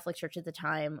with the Catholic Church at the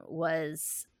time,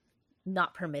 was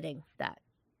not permitting that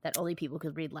only people who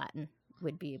could read Latin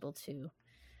would be able to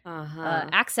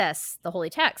access the holy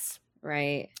texts.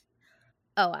 Right.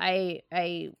 Oh,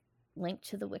 I linked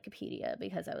to the Wikipedia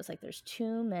because I was like, there's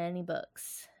too many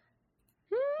books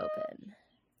open.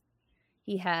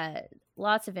 He had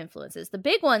lots of influences. The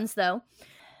big ones, though,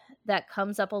 that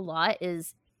comes up a lot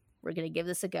is, we're going to give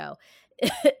this a go,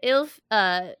 Il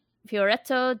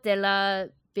Fioretto della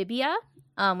Bibbia,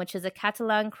 which is a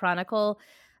Catalan chronicle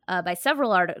by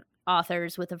several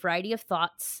authors with a variety of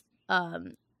thoughts,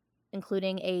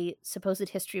 including a supposed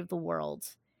history of the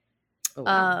world. Oh,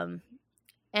 wow.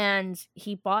 And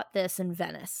he bought this in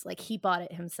Venice. Like, he bought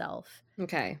it himself.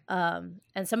 Okay. And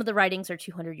some of the writings are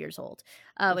 200 years old,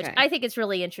 which I think it's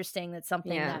really interesting that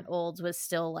something that old was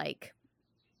still, like,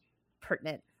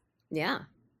 pertinent. Yeah.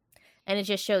 And it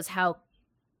just shows how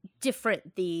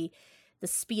different the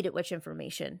speed at which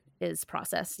information is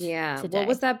processed. Yeah. Today. What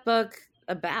was that book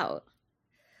about?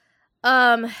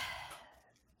 Let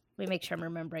me make sure I'm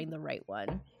remembering the right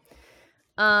one.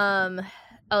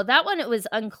 Oh, that one, it was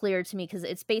unclear to me because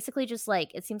it's basically just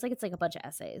like, it seems like it's like a bunch of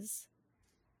essays.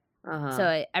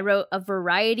 So I wrote a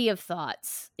variety of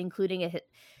thoughts, including a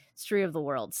history of the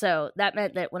world. So that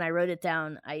meant that when I wrote it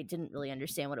down, I didn't really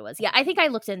understand what it was. Yeah, I think I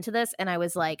looked into this and I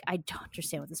was like, I don't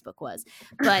understand what this book was,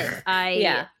 but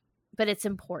but it's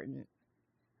important.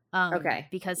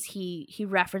 Because he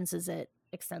references it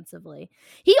extensively.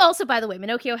 He also, by the way,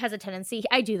 Menocchio has a tendency,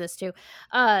 I do this too,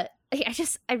 I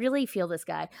really feel this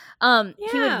guy.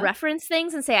 He would reference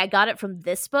things and say, I got it from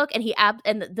this book, and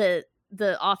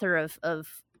the author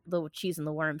of The Cheese and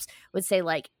the Worms would say,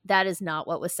 like, that is not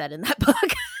what was said in that book.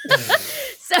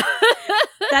 So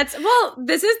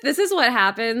this is what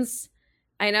happens.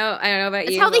 I know about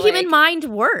you. It's how the human mind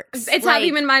works. It's how the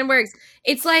human mind works.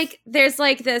 It's like there's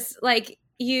like this, like,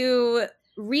 you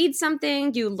read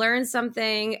something, you learn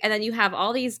something, and then you have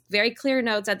all these very clear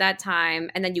notes at that time,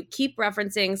 and then you keep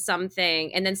referencing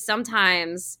something, and then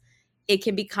sometimes it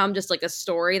can become just like a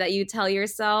story that you tell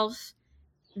yourself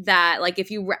that, like, if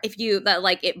you that,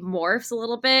 like, it morphs a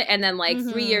little bit, and then, like,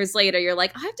 3 years later you're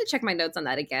like, I have to check my notes on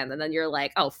that again, and then you're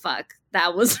like, oh fuck,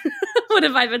 that was what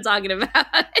have I been talking about?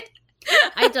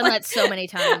 I've done that so many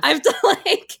times. I've done,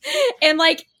 like, and,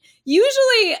 like,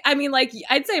 usually, I mean, like,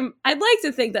 I'd say I'd like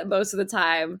to think that most of the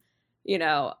time, you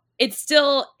know, it's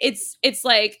still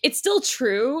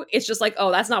true. It's just like,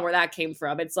 oh, that's not where that came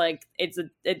from. It's like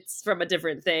it's from a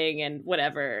different thing and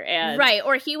whatever. And right.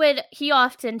 Or he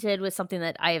often did with something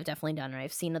that I have definitely done, or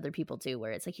I've seen other people do,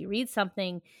 where it's like you read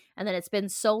something and then it's been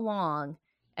so long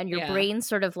and your brain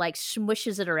sort of like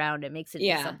smushes it around and makes it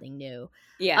into something new.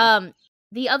 Yeah.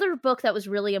 The other book that was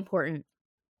really important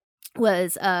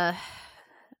was I'm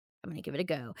gonna give it a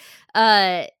go.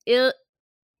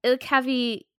 Il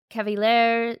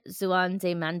Cavaliere Zuan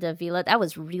de Mandevilla. That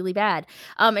was really bad.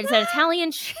 It's an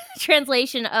Italian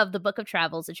translation of the Book of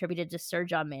Travels attributed to Sir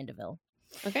John Mandeville.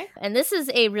 Okay. And this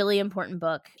is a really important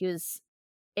book. He was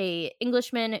a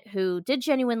Englishman who did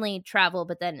genuinely travel,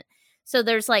 but then, so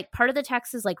there's like part of the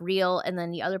text is like real, and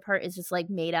then the other part is just like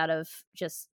made out of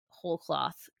just whole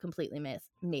cloth, completely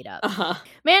made up.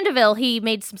 Mandeville, he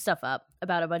made some stuff up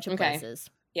about a bunch of places.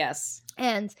 Yes.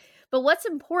 But what's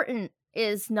important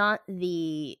is not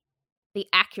the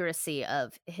accuracy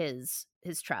of his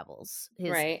travels,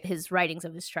 his writings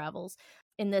of his travels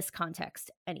in this context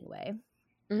anyway.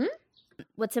 Mm-hmm.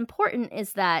 What's important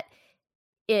is that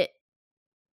it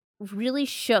really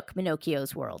shook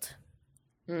Menocchio's world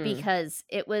because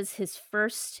it was his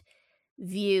first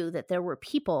view that there were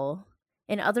people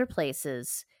in other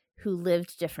places who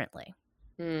lived differently.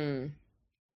 And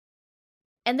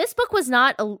this book was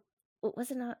not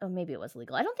was it not? Oh, maybe it was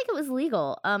legal. I don't think it was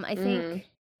legal. I think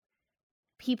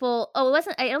people. Oh, it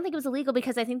wasn't. I don't think it was illegal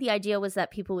because I think the idea was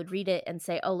that people would read it and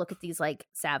say, "Oh, look at these like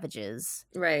savages."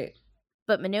 Right.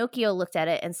 But Menocchio looked at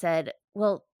it and said,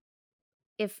 well,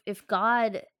 if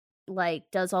God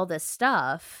like does all this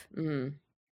stuff,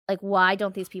 like why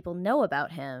don't these people know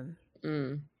about him?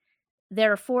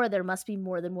 Therefore, there must be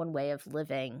more than one way of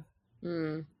living,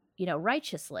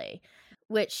 righteously,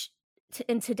 which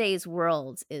in today's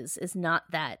world is not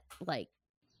that like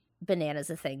bananas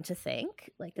a thing to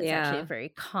think. Like that's actually a very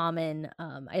common.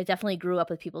 I definitely grew up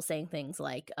with people saying things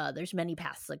like, "There's many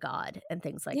paths to God" and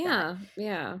things like that.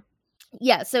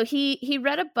 Yeah. So he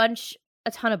read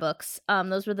a ton of books.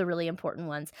 Those were the really important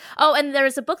ones. Oh, and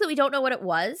there's a book that we don't know what it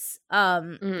was.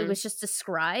 It was just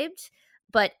described,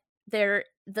 but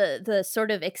the sort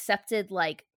of accepted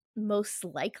like most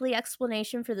likely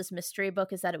explanation for this mystery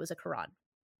book is that it was a Quran.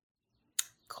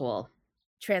 Cool.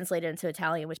 Translated into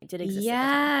Italian, which did exist.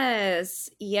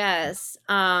 Yes.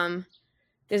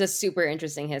 There's a super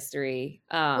interesting history.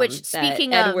 Which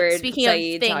speaking of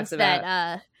things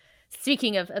that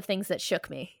speaking of things that shook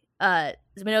me.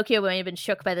 Menocchio may have been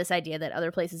shook by this idea that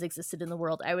other places existed in the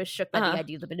world. I was shook by the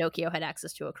idea that Menocchio had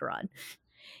access to a Quran.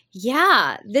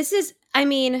 Yeah, this is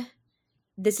a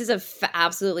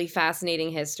absolutely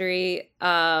fascinating history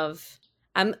of.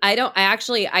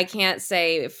 I can't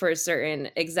say for certain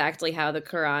exactly how the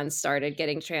Quran started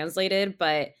getting translated,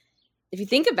 but if you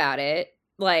think about it,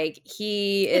 like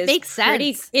it makes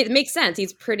sense. It makes sense.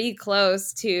 He's pretty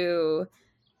close to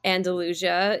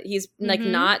Andalusia. He's like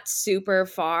not super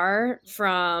far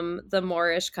from the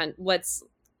Moorish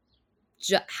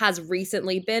has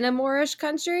recently been a Moorish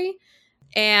country,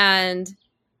 and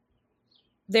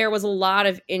there was a lot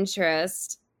of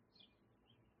interest.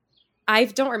 I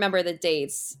don't remember the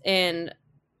dates in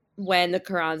when the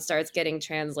Quran starts getting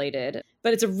translated,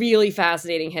 but it's a really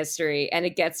fascinating history, and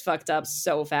it gets fucked up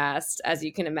so fast, as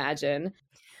you can imagine.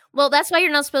 Well, that's why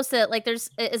you're not supposed to, like, there's,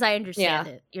 as I understand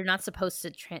it, you're not supposed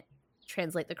to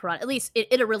translate the Quran, at least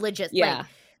in a religious, like,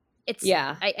 it's,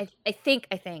 I think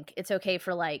it's okay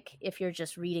for, like, if you're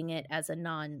just reading it as a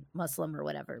non-Muslim or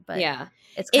whatever, but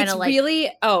it's kind of like.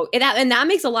 Really, and that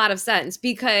makes a lot of sense,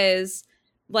 because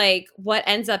like what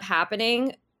ends up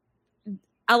happening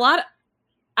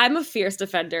I'm a fierce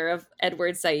defender of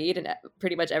Edward Said and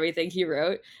pretty much everything he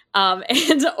wrote.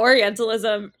 And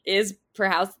Orientalism is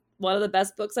perhaps one of the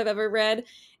best books I've ever read.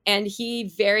 And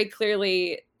he very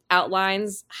clearly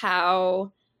outlines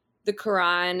how the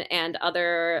Quran and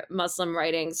other Muslim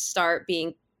writings start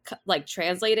being like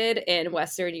translated in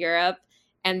Western Europe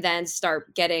and then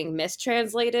start getting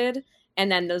mistranslated.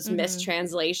 And then those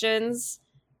mistranslations,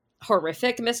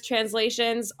 horrific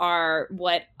mistranslations, are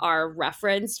what are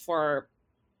referenced for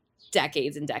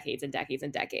decades and decades and decades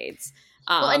and decades.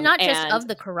 Well, and not just of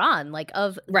the Quran, like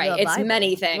of the it's Bible.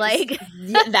 many things, like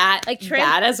that, like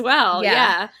that as well.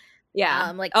 Yeah.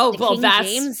 Like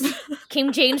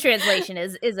King James translation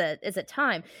is a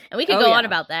time, and we could go on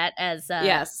about that as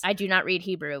I do not read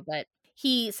Hebrew, but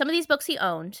some of these books he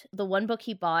owned. The one book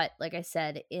he bought, like I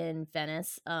said, in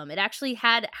Venice, it actually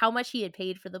had how much he had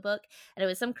paid for the book, and it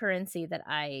was some currency that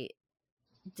I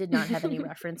did not have any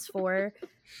reference for.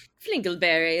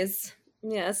 Flinkleberries.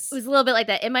 Yes. It was a little bit like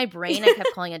that. In my brain, I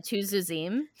kept calling it two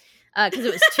zuzim because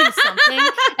it was two something.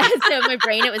 And so in my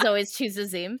brain, it was always two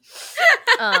zuzim.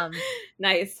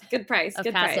 Nice. Good price. Of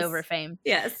good Passover price. fame.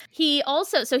 Yes. He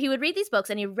would read these books,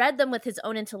 and he read them with his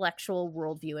own intellectual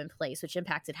worldview in place, which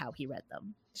impacted how he read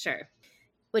them. Sure.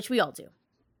 Which we all do.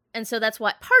 And so that's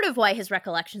part of why his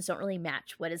recollections don't really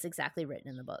match what is exactly written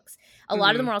in the books. A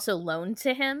lot of them are also loaned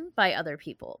to him by other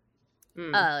people,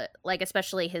 like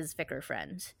especially his vicar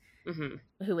friend,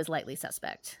 who was lightly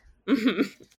suspect.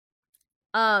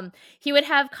 He would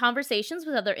have conversations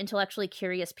with other intellectually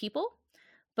curious people,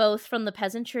 both from the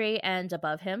peasantry and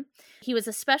above him. He was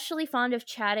especially fond of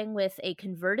chatting with a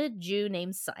converted Jew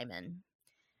named Simon.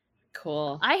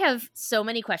 Cool. I have so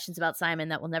many questions about Simon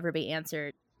that will never be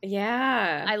answered.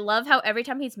 Yeah. I love how every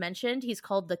time he's mentioned, he's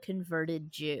called the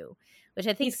converted Jew, which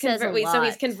I think says a lot. So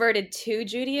he's converted to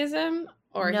Judaism?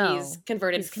 Or no, he's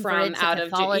converted to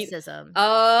Catholicism.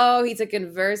 Oh, he's a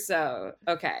converso.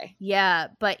 Okay. Yeah,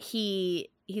 but he's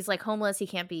like homeless. He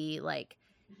can't be like,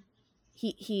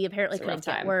 he apparently couldn't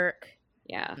get work.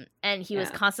 Yeah. And he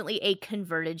was constantly a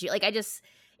converted Jew. Like it's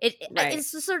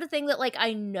the sort of thing that like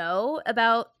I know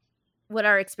about what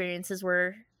our experiences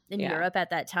were in Europe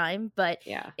at that time, but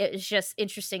it was just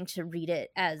interesting to read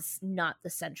it as not the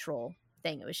central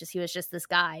thing. He was just this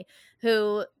guy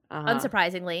who,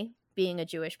 unsurprisingly, being a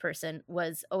Jewish person,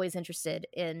 was always interested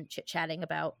in chit-chatting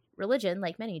about religion,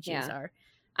 like many Jews are.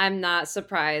 I'm not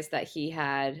surprised that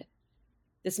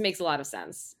this makes a lot of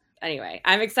sense. anyway,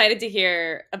 I'm excited to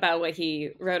hear about what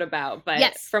he wrote about.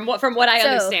 But from what I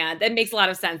understand, it makes a lot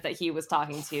of sense that he was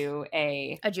talking to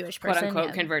a Jewish quote person,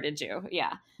 unquote converted Jew.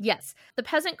 Yeah. Yes. The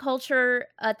peasant culture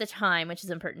at the time, which is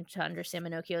important to understand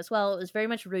Menocchio as well, it was very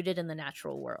much rooted in the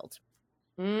natural world.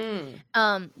 The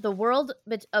world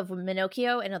of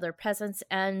Menocchio and other peasants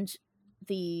and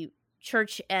the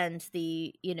church and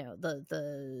the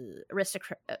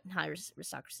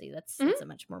aristocracy, that's a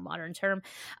much more modern term,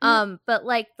 but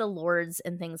like the lords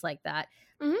and things like that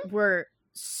were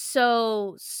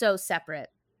so separate,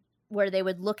 where they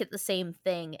would look at the same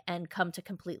thing and come to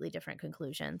completely different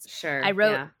conclusions. Sure. I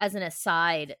wrote as an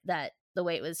aside that the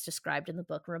way it was described in the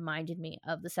book reminded me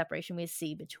of the separation we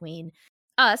see between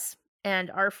us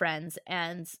and our friends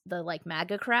and the like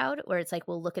MAGA crowd, where it's like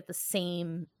we'll look at the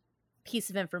same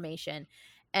piece of information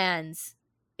and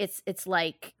it's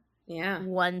like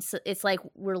it's like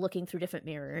we're looking through different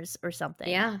mirrors or something.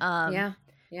 Yeah.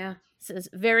 So it's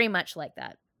very much like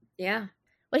that. Yeah.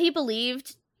 What he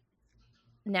believed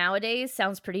nowadays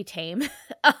sounds pretty tame,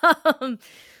 but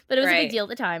it was a big deal at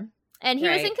the time, and he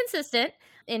was inconsistent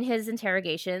in his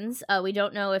interrogations. We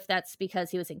don't know if that's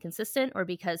because he was inconsistent or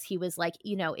because he was like,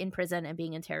 in prison and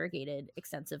being interrogated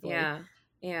extensively.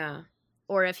 Yeah.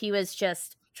 Or if he was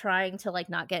just trying to like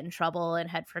not get in trouble and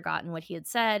had forgotten what he had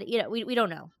said. We don't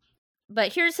know.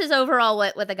 But here's his overall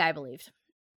what the guy believed.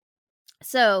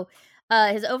 So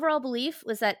his overall belief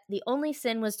was that the only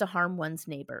sin was to harm one's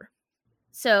neighbor.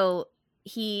 So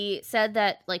he said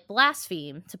that like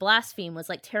to blaspheme was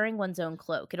like tearing one's own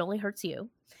cloak. It only hurts you.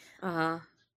 And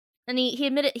he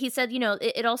admitted, he said,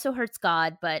 it also hurts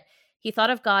God, but he thought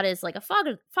of God as like a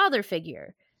father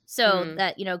figure. So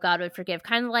that, God would forgive.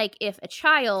 Kind of like if a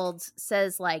child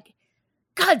says like,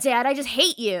 God, Dad, I just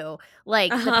hate you.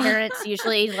 Like the parents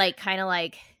usually like kind of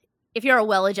like, if you're a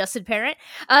well-adjusted parent,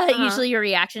 usually your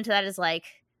reaction to that is like,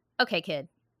 okay, kid,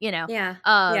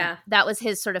 that was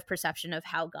his sort of perception of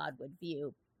how God would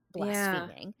view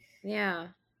blaspheming. Yeah.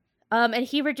 And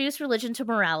he reduced religion to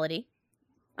morality,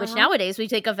 which nowadays we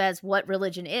think of as what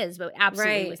religion is, but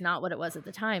absolutely was not what it was at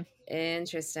the time.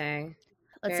 Interesting.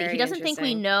 Let's see. He doesn't think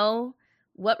we know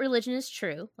what religion is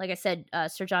true. Like I said,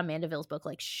 Sir John Mandeville's book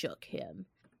like shook him.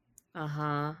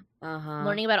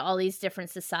 Learning about all these different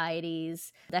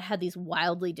societies that had these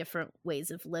wildly different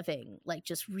ways of living, like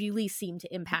just really seemed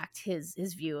to impact his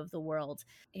view of the world.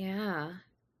 Yeah.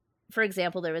 For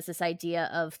example, there was this idea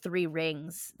of 3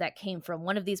 rings that came from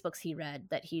one of these books he read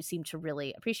that he seemed to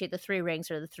really appreciate. The 3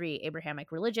 rings are the 3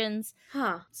 Abrahamic religions.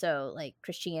 So like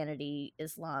Christianity,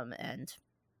 Islam, and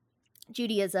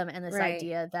Judaism, and this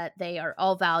idea that they are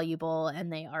all valuable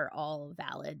and they are all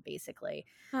valid, basically.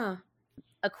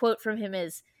 A quote from him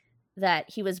is that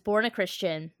he was born a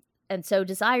Christian and so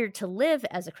desired to live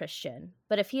as a Christian,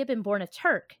 but if he had been born a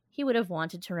Turk, he would have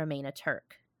wanted to remain a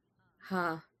Turk.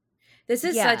 This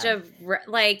is such a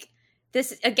like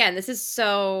this again. This is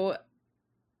so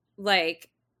like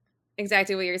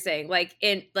exactly what you're saying. Like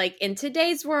in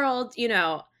today's world,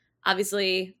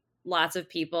 obviously lots of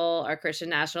people are Christian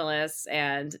nationalists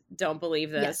and don't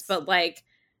believe this, but like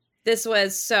this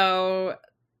was so.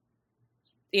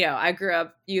 I grew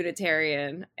up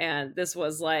Unitarian, and this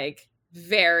was like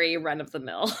very run of the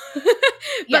mill.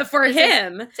 But for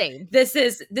him, this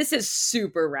is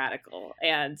super radical,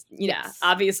 and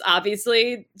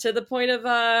obviously to the point of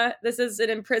this is an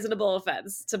imprisonable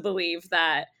offense to believe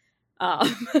that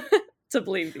to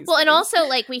believe these things. And also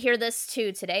like we hear this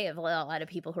too today of a lot of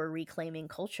people who are reclaiming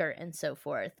culture and so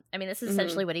forth. I mean, this is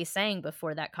essentially what he's saying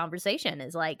before that conversation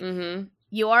is like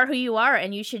you are who you are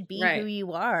and you should be who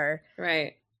you are,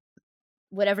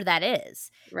 whatever that is.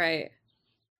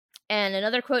 And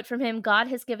another quote from him: God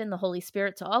has given the Holy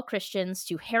Spirit to all Christians,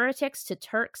 to heretics, to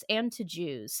Turks, and to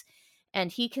Jews,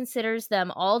 and he considers them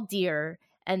all dear,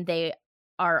 and they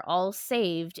are all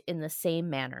saved in the same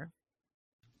manner.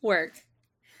 Work.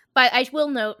 But I will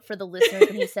note for the listeners,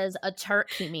 when he says a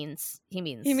Turk, he means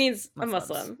Muslims. A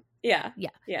Muslim. Yeah.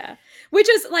 Yeah. Which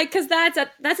is like, because that's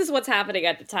just what's happening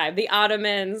at the time. The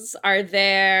Ottomans are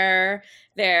there.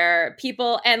 They're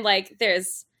people, and like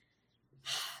there's.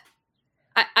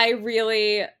 I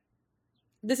really,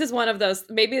 this is one of those,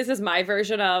 maybe this is my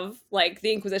version of like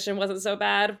the Inquisition wasn't so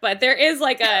bad, but there is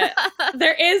like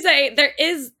there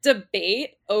is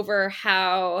debate over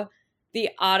how the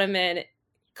Ottoman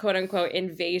quote unquote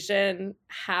invasion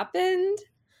happened.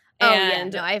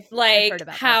 I've heard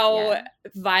about how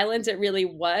violent it really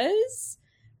was.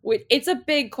 It's a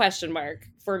big question mark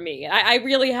for me. I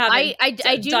really haven't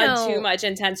done too much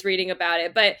intense reading about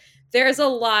it, but there's a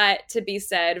lot to be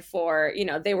said for,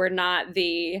 they were not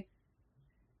the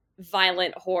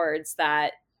violent hordes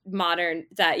that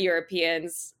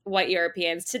white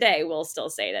Europeans today will still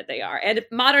say that they are. And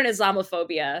modern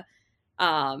Islamophobia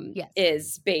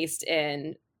is based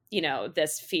in,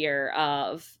 this fear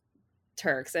of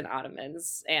Turks and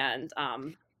Ottomans and I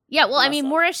mean,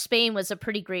 Moorish Spain was a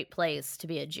pretty great place to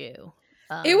be a Jew.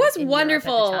 It was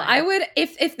wonderful. I would,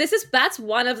 if that's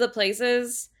one of the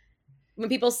places when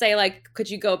people say, like, could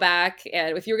you go back,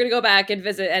 and if you were going to go back and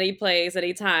visit any place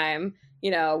anytime,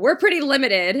 we're pretty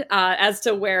limited as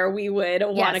to where we would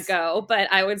want to go.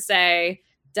 But I would say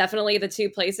definitely the two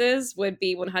places would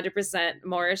be 100%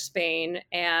 Moorish Spain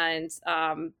and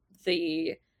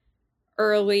the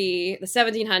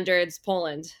 1700s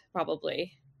Poland,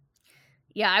 probably.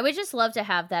 Yeah, I would just love to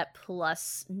have that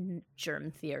plus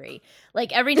germ theory.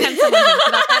 Like, every time someone thinks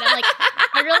about that, I'm like,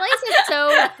 I realize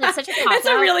it's such a cop-out. That's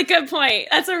a really good point.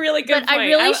 That's a really good point. I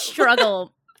really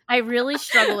struggle. I really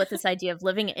struggle with this idea of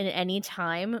living in any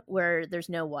time where there's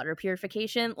no water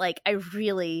purification. Like, I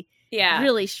really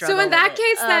struggle. So in that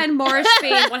case, then Moorish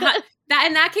Spain,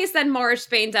 in that case, then Moorish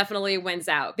Spain definitely wins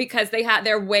out because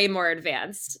they're way more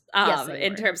advanced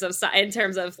in terms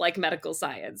of like medical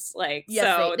science. Like, yes,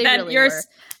 so they then really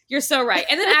you're so right.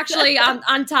 And then actually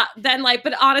on top, then like,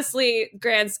 but honestly,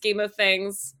 grand scheme of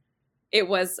things, it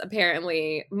was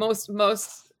apparently most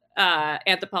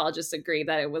anthropologists agree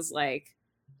that it was like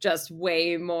just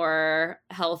way more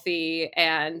healthy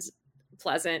and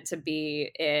pleasant to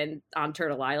be on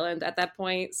Turtle Island at that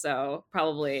point. So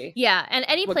probably and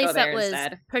any place that was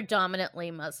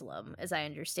predominantly Muslim, as I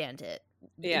understand it,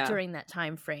 during that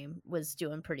time frame was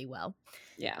doing pretty well.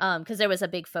 Because there was a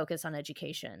big focus on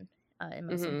education in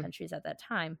Muslim countries at that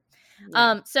time.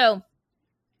 So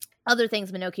other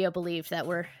things Menocchio believed that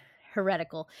were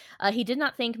heretical. He did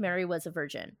not think Mary was a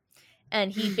virgin.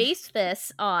 And he based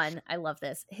this on, I love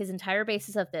this, his entire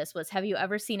basis of this was, have you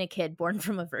ever seen a kid born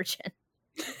from a virgin?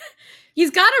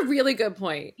 He's got a really good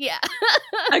point. Yeah.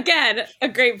 Again, a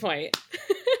great point.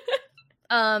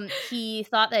 He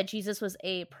thought that Jesus was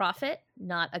a prophet,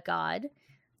 not a god.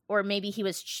 Or maybe he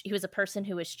was a person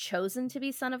who was chosen to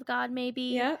be son of God, maybe.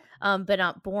 Yeah. But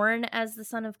not born as the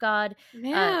son of God.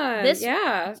 This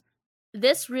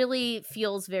really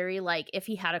feels very like if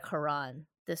he had a Quran,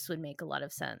 this would make a lot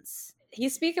of sense.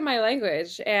 He's speaking my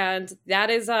language, and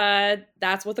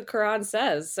that's what the Quran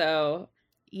says. So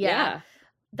yeah.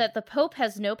 That the Pope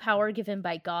has no power given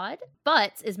by God,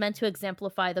 but is meant to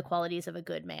exemplify the qualities of a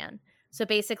good man. So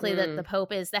basically that the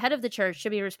Pope is the head of the church,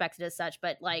 should be respected as such,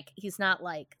 but like he's not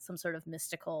like some sort of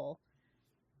mystical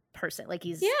person. Like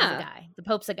he's a guy. The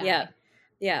Pope's a guy.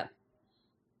 Yeah.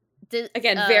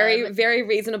 Again, very, very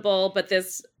reasonable, but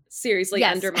this seriously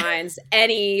undermines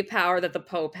any power that the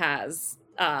Pope has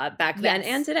back then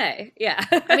and today. Yeah.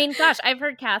 I mean, gosh, I've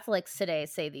heard Catholics today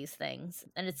say these things,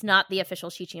 and it's not the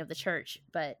official teaching of the church,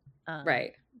 but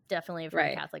definitely have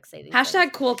heard Catholics say these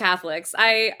things. #cool Catholics.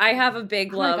 I have a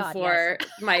big love for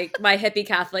my hippie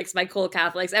Catholics, my cool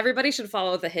Catholics. Everybody should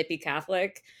follow the hippie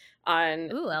Catholic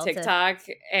on TikTok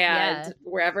and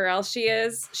wherever else she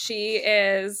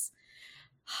is.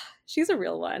 She's a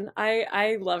real one.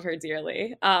 I love her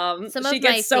dearly. She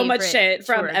gets so much shit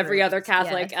from every other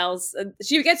Catholic else.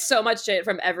 She gets so much shit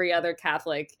from every other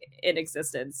Catholic in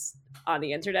existence on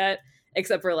the internet,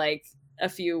 except for like a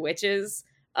few witches.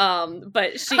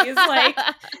 But she's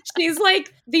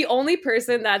like the only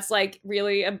person that's like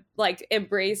really like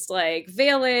embraced like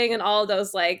veiling and all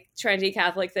those like trendy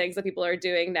Catholic things that people are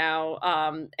doing now.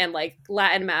 And like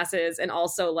Latin masses, and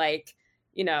also like,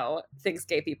 thinks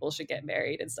gay people should get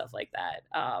married and stuff like that.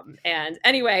 And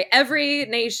anyway, every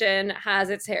nation has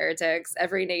its heretics.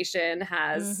 Every nation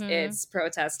has its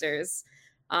protesters.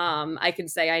 I can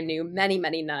say I knew many,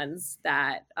 many nuns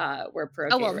that were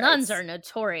pro-gay rights. Nuns are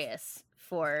notorious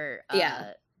for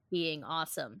being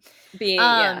awesome. Depending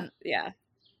on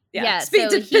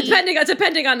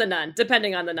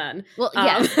the nun. Well,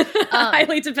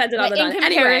 highly dependent on the nun. In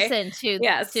comparison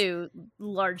to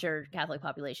larger Catholic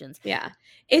populations. Yeah.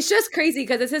 It's just crazy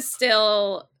because this is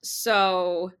still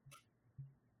so...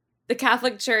 The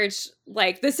Catholic Church,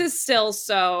 like, this is still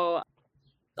so...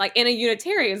 Like, in a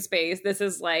Unitarian space, this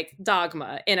is, like,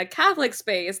 dogma. In a Catholic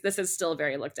space, this is still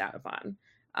very looked down upon.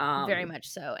 Very much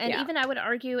so. And even I would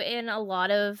argue in a lot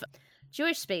of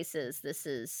Jewish spaces, this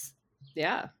is...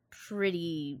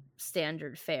 pretty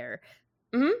standard fare.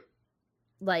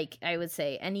 Like I would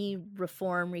say any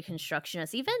Reform,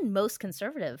 Reconstructionist, even most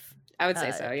conservative I would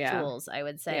say so, tools, I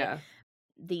would say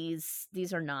these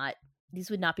would not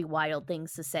be wild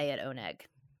things to say at Oneg.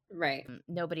 Right.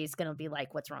 Nobody's gonna be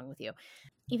like, what's wrong with you?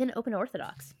 Even Open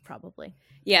Orthodox, probably.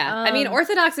 I mean,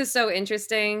 Orthodox is so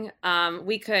interesting.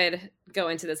 We could go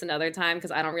into this another time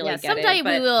because I don't really get someday it.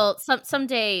 But... we will.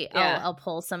 Someday I'll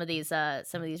pull some of these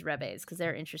rebbes because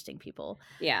they're interesting people.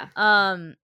 Yeah.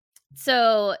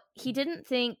 So he didn't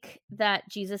think that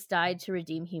Jesus died to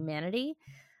redeem humanity.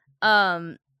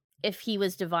 If he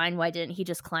was divine, why didn't he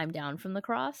just climb down from the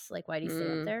cross? Like, why did he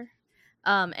stay up there?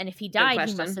 And if he died,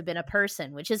 he must have been a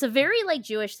person, which is a very like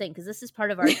Jewish thing because this is part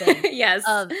of our thing. Yes.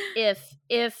 Of if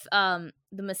the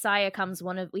Messiah comes,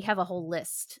 we have a whole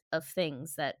list of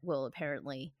things that will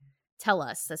apparently tell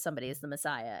us that somebody is the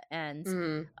Messiah,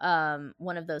 and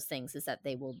one of those things is that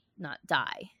they will not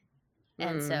die,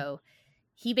 and so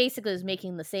he basically was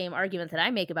making the same argument that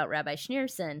I make about Rabbi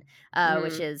Schneerson,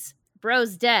 which is.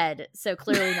 Bro's dead, so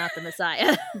clearly not the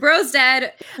Messiah. Bro's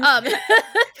dead.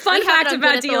 Fun fact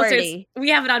about Dealers, we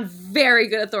have it on very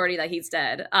good authority that he's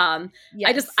dead.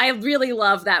 Yes. I really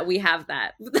love that we have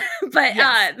that. But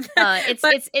yes.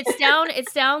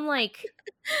 It's down like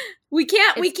we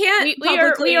can't we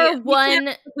are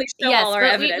one yes, all our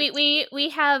evidence.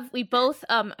 we both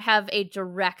have a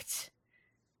direct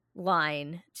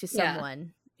line to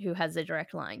someone. Who has a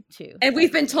direct line to. And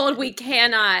we've been told we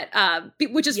cannot,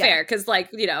 which is fair, because, like,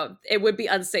 you know, it would be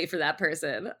unsafe for that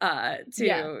person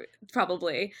to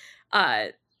probably,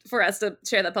 for us to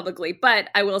share that publicly. But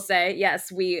I will say,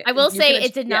 yes,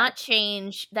 it did not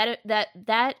change,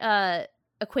 that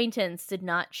acquaintance did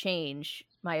not change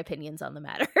my opinions on the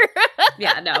matter.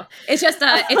 Yeah, no, it's just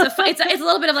it's a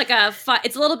little bit of like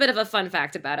it's a little bit of a fun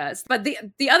fact about us. But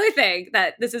the other thing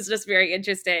that this is just very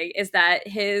interesting is that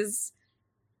his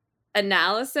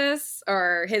analysis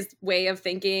or his way of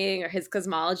thinking or his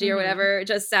cosmology or whatever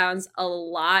just sounds a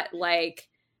lot like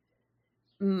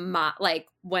like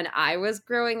when I was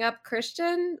growing up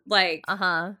Christian. Like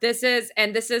this is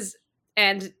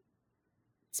and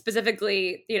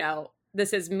specifically, you know,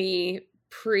 this is me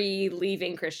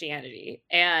pre-leaving Christianity,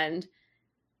 and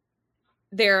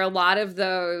there are a lot of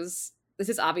those. This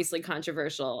is obviously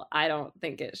controversial. I don't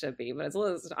think it should be, but it's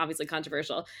obviously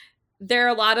controversial. There are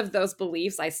a lot of those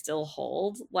beliefs I still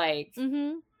hold, like,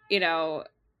 you know,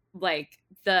 like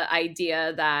the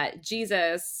idea that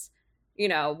Jesus, you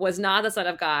know, was not the Son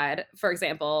of God, for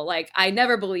example. Like, I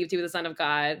never believed he was the Son of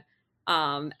God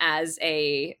as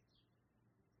a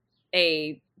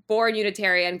born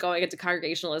Unitarian going into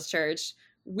Congregationalist church.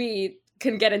 We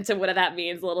can get into what that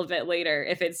means a little bit later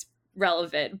if it's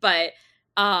relevant. But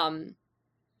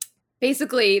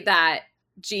basically that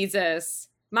Jesus...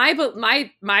 My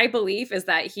belief is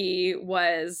that he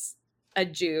was a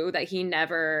Jew, that he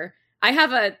never... I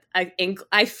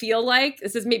feel like,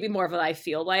 this is maybe more of what I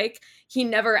feel like, he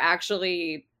never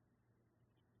actually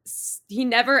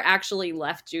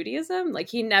left Judaism. Like,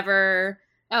 he never...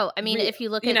 Oh, I mean, if you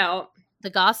look at the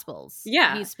Gospels,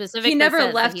 he specifically never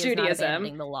says left that he Judaism. Is not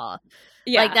abandoning the law.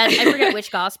 Yeah. Like that, I forget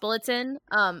which gospel it's in,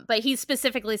 but he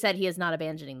specifically said he is not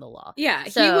abandoning the law. Yeah,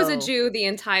 so... he was a Jew the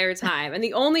entire time. And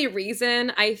the only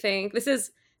reason, I think, this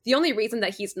is the only reason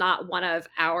that he's not one of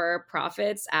our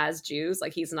prophets as Jews,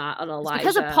 like he's not an Elijah.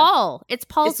 It's because of Paul. It's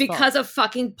Paul's fault. Because of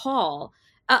fucking Paul.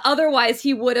 Otherwise,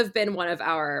 he would have been one of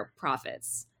our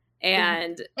prophets.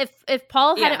 And if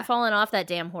Paul hadn't fallen off that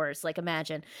damn horse, like,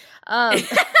 imagine.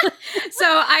 So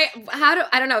I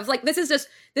don't know. It's like, this is just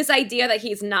this idea that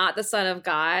he's not the Son of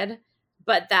God,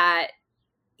 but that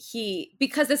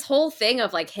because this whole thing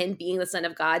of like him being the Son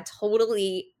of God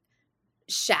totally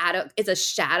it's a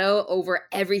shadow over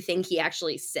everything he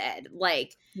actually said.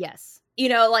 Like, yes, you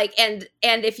know, like, and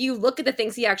if you look at the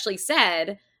things he actually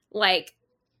said, like,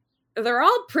 they're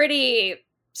all pretty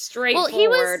straightforward.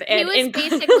 Well,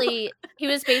 he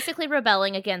was basically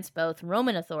rebelling against both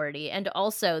Roman authority and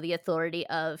also the authority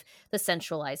of the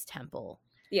centralized temple.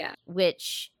 Yeah,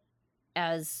 which,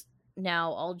 as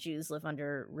now all Jews live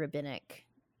under rabbinic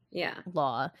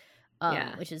law,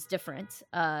 which is different.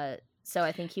 So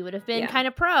I think he would have been kind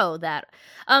of pro that.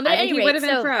 But I think he would have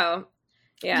been pro.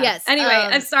 Yeah. Yes. Anyway,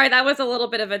 I'm sorry, that was a little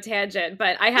bit of a tangent,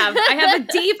 but I have a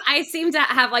deep. I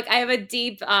have a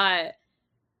deep.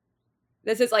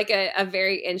 This is like a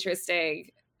very interesting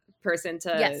person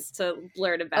to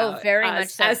learn about. Oh, very much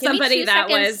so. As somebody that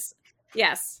was.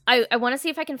 Yes. I want to see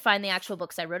if I can find the actual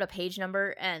book, because I wrote a page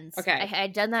number, and I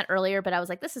had done that earlier, but I was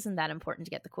like, this isn't that important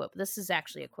to get the quote. But this is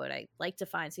actually a quote I like to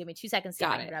find. So give me 2 seconds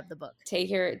to grab the book. Do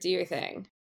your thing.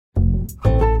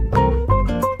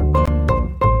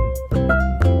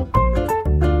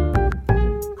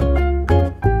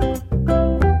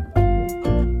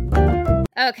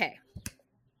 Okay.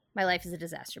 My life is a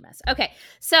disaster mess. Okay.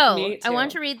 So I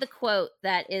want to read the quote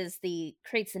that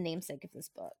creates the namesake of this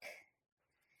book.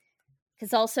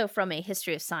 Because also from a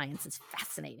history of science, it's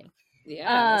fascinating.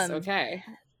 Yes, okay.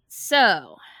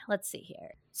 So let's see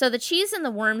here. So the cheese and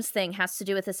the worms thing has to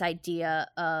do with this idea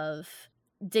of,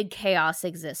 did chaos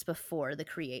exist before the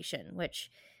creation, which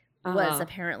was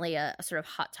apparently a sort of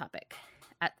hot topic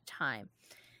at the time.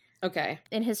 Okay.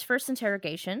 In his first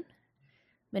interrogation,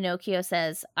 Menocchio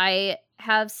says, I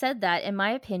have said that, in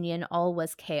my opinion, all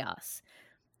was chaos.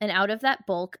 And out of that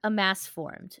bulk, a mass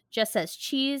formed, just as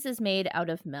cheese is made out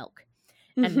of milk.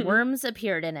 And worms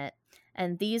appeared in it,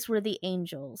 and these were the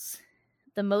angels.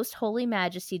 The most holy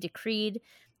majesty decreed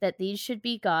that these should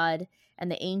be God,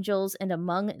 and the angels, and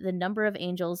among the number of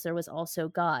angels there was also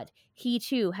God, he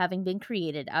too having been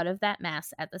created out of that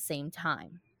mass at the same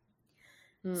time.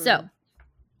 So,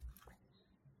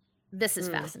 this is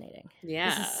fascinating.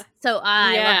 Yeah.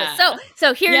 I love this.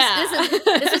 So here's,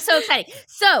 this is so exciting.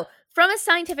 So, from a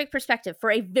scientific perspective,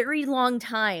 for a very long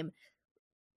time,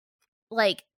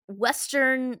 like,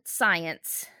 Western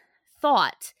science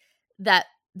thought that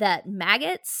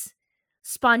maggots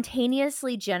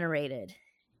spontaneously generated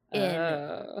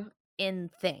in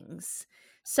things.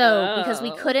 So because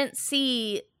we couldn't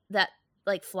see that,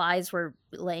 like, flies were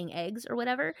laying eggs or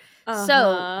whatever,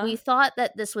 so we thought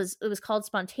that it was called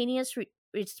spontaneous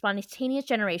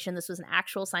generation. This was an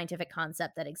actual scientific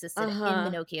concept that existed in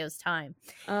Menocchio's time.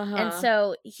 And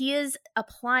so he is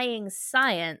applying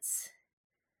science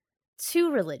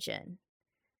to religion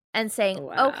and saying,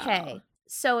 okay,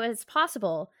 so it's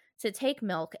possible to take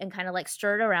milk and kind of like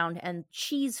stir it around and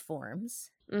cheese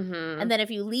forms. And then if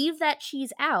you leave that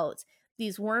cheese out,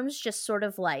 these worms just sort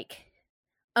of like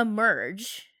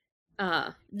emerge.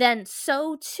 Then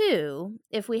so too,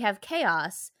 if we have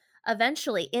chaos,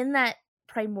 eventually in that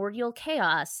primordial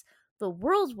chaos, the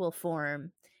world will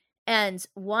form. And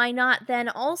why not then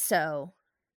also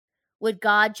would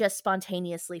God just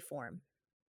spontaneously form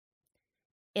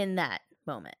in that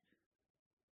moment?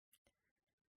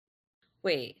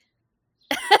 Wait.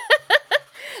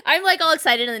 I'm like all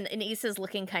excited, and Issa's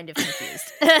looking kind of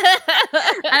confused.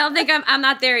 I don't think I'm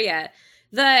not there yet.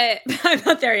 I'm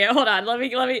not there yet. Hold on. Let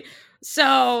me.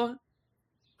 So,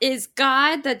 is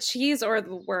God the cheese or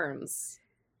the worms?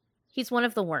 He's one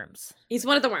of the worms. He's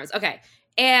one of the worms. Okay.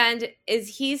 And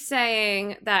is he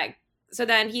saying that? So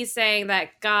then he's saying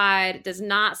that God does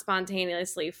not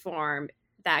spontaneously form.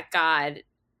 That God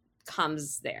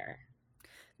comes there.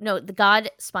 No, the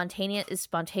God is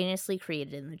spontaneously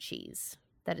created in the cheese.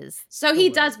 That is. So he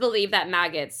does believe that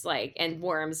maggots, like, and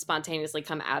worms spontaneously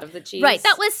come out of the cheese. Right.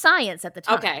 That was science at the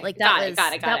time. Okay. Like, got it.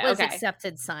 That was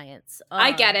accepted science.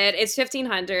 I get it. It's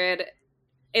 1500.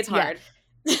 It's hard.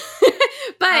 Yeah.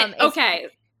 But okay.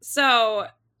 So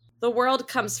the world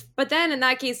comes, but then in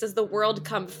that case, does the world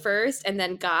come first and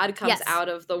then God comes out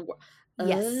of the world?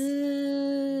 Yes.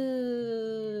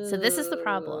 So this is the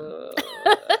problem.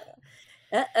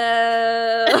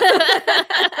 Okay.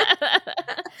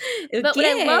 But what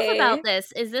I love about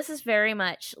this is very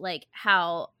much like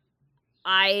how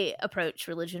I approach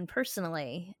religion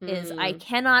personally. Is I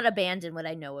cannot abandon what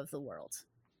I know of the world.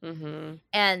 And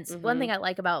one thing I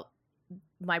like about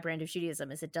my brand of Judaism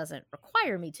is it doesn't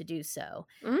require me to do so.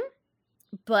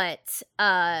 But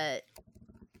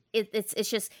it's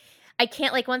just, I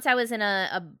can't, like, once I was in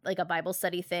a Bible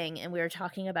study thing, and we were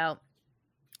talking about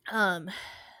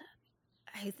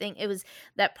I think it was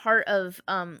that part of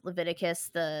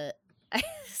Leviticus,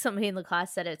 somebody in the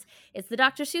class said it's the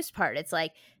Dr. Seuss part. It's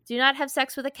like, do not have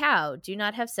sex with a cow, do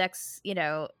not have sex, in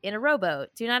a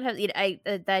rowboat, do not have, I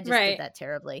just did that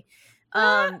terribly.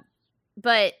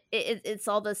 But it's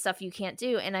all the stuff you can't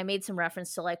do. And I made some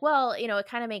reference to, like, well, it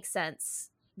kind of makes sense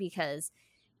because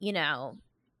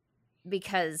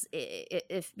because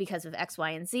of X,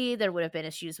 Y, and Z, there would have been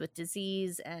issues with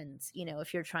disease. And,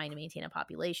 if you're trying to maintain a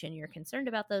population, you're concerned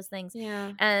about those things.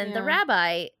 Yeah. And the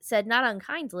rabbi said, not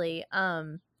unkindly,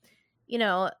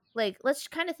 like, let's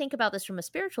kind of think about this from a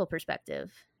spiritual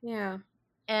perspective. Yeah.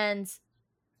 And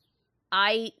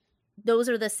those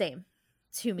are the same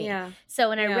to me. Yeah. So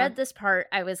when I read this part,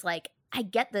 I was like, I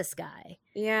get this guy.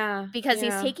 Yeah. Because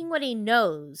he's taking what he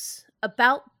knows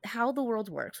about how the world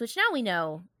works, which now we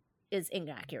know is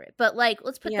inaccurate, but, like,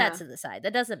 let's put that to the side.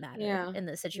 That doesn't matter in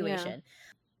this situation.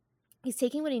 He's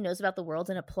taking what he knows about the world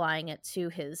and applying it to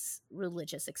his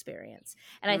religious experience.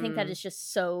 And I think that is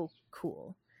just so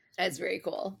cool. That's very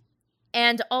cool.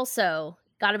 And also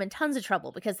got him in tons of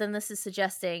trouble, because then this is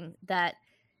suggesting that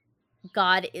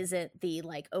God isn't the,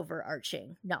 like,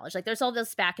 overarching knowledge. Like, there's all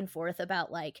this back and forth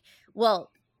about, like, well,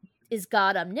 is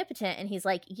God omnipotent? And he's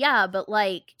like, yeah, but,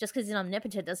 like, just because he's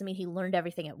omnipotent doesn't mean he learned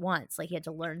everything at once. Like, he had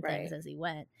to learn things as he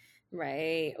went.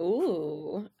 Right.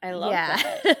 Ooh, I love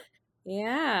that.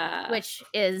 Yeah. Which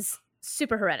is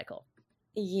super heretical.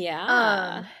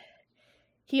 Yeah.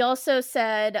 He also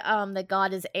said that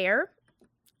God is air,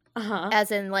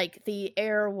 as in like the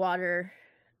air,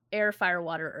 fire,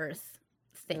 water, earth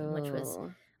thing, which was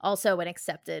also an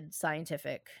accepted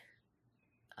scientific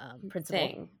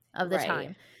principle of the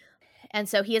time. And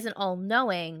so he isn't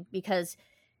all-knowing because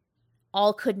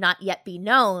all could not yet be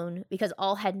known because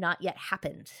all had not yet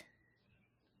happened.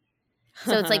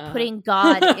 So it's like putting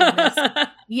God in this.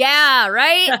 Yeah,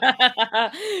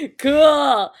 right?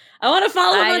 Cool. I want to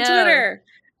follow him on Twitter.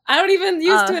 I don't even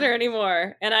use Twitter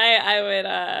anymore. And I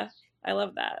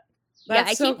love that.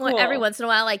 That's I so keep cool. Every once in a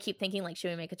while I keep thinking like,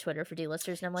 should we make a Twitter for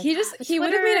D-listers? And I'm like, he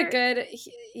would have made a good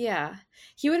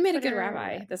he would have made a good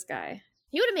rabbi, this guy.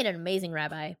 He would have made an amazing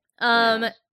rabbi.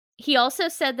 He also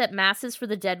said that masses for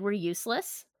the dead were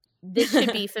useless. This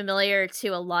should be familiar to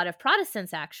a lot of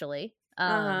Protestants, actually.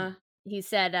 He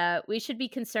said, we should be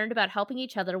concerned about helping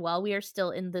each other while we are still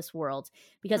in this world,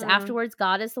 because afterwards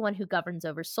God is the one who governs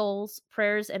over souls.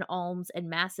 Prayers and alms and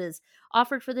masses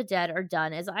offered for the dead are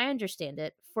done, as I understand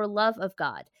it, for love of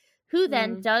God, who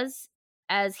then does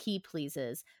as he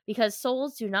pleases, because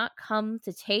souls do not come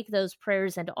to take those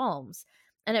prayers and alms,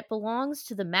 and it belongs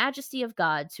to the majesty of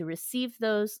God to receive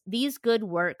these good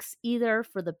works, either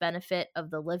for the benefit of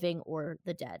the living or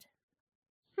the dead.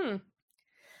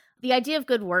 The idea of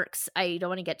good works, I don't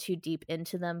want to get too deep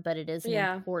into them, but it is an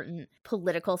important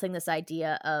political thing, this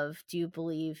idea of, do you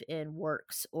believe in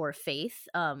works or faith,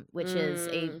 which is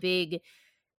a big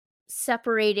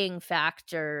separating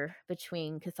factor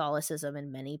between Catholicism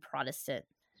and many Protestant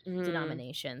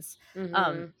denominations.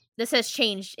 This has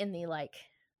changed in the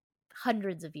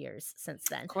hundreds of years since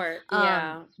then.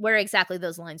 Where exactly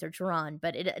those lines are drawn,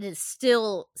 but it is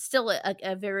still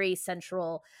a very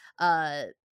central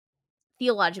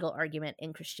theological argument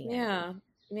in Christianity.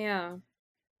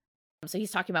 So he's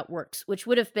talking about works, which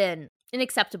would have been an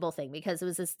acceptable thing, because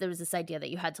there was this idea that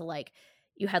you had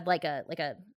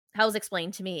a how it was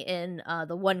explained to me in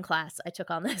the one class I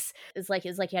took on this is like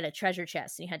you had a treasure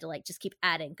chest and you had to just keep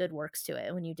adding good works to it.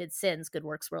 And when you did sins, good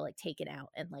works were taken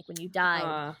out. And when you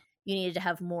died, you needed to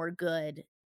have more good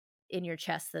in your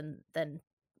chest than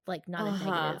not a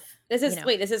negative.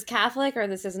 This is Catholic or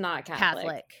this is not Catholic?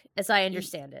 Catholic, as I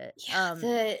understand it.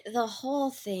 The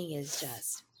whole thing is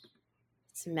just,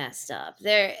 it's messed up.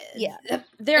 I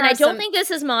don't think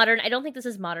this is modern. I don't think this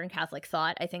is modern Catholic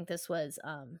thought. I think this was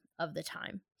of the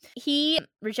time. He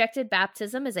rejected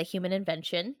baptism as a human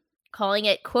invention, calling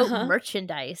it, quote,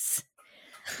 merchandise.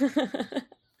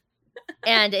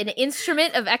 And an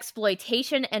instrument of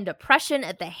exploitation and oppression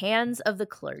at the hands of the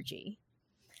clergy.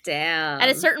 Damn. At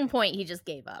a certain point, he just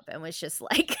gave up and was just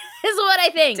like, "This is what I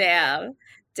think." Damn.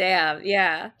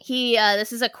 Yeah.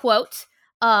 This is a quote.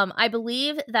 I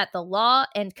believe that the law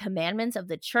and commandments of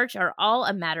the church are all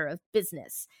a matter of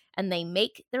business, and they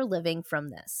make their living from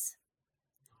this.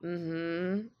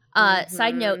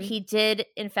 Side note, he did,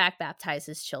 in fact, baptize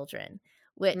his children,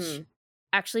 which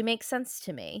actually makes sense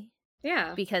to me.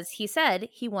 Yeah. Because he said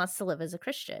he wants to live as a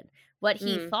Christian. What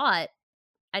he thought,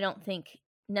 I don't think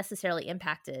necessarily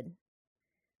impacted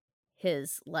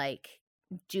his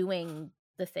doing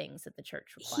the things that the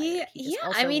church required. He just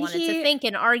also wanted to think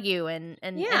and argue and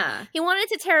he wanted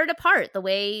to tear it apart the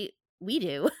way we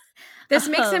do. This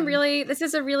makes him this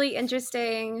is a really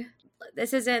interesting,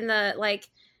 this is in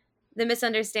the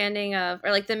misunderstanding of,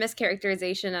 or the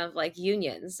mischaracterization of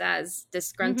unions as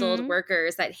disgruntled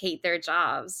workers that hate their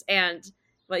jobs. And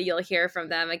what you'll hear from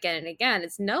them again and again,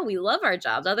 it's, no, we love our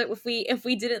jobs. If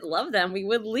we didn't love them, we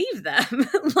would leave them.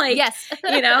 Yes.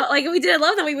 If we didn't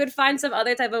love them, we would find some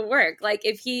other type of work.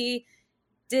 If he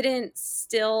wasn't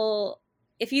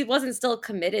still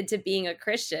committed to being a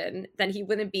Christian, then he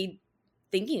wouldn't be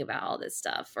thinking about all this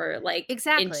stuff or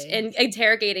exactly and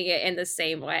interrogating it in the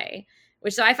same way.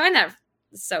 So I find that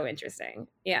so interesting.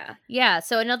 Yeah. Yeah.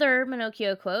 So another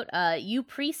Menocchio quote, you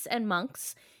priests and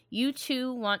monks, you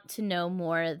too want to know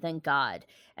more than God,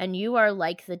 and you are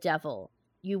like the devil.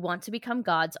 You want to become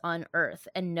gods on earth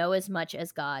and know as much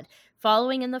as God,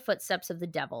 following in the footsteps of the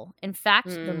devil. In fact,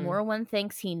 the more one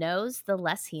thinks he knows, the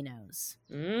less he knows.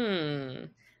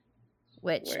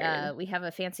 Which we have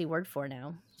a fancy word for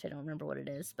now, which I don't remember what it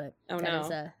is, but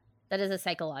that is a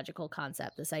psychological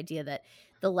concept, this idea that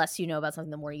the less you know about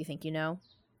something, the more you think you know.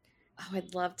 Oh,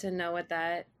 I'd love to know what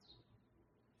that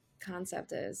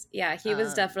concept is. Yeah, he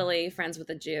was definitely friends with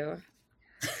a Jew.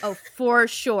 Oh, for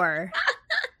sure.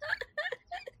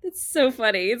 It's so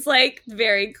funny. It's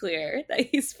very clear that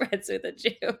he's friends with a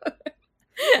Jew.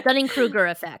 Dunning-Kruger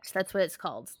effect. That's what it's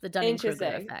called. The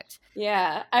Dunning-Kruger effect.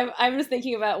 Yeah. I'm just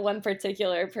thinking about one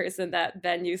particular person that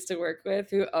Ben used to work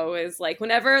with who always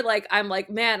whenever I'm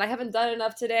man, I haven't done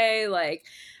enough today.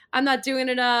 I'm not doing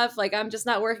enough. Like, I'm just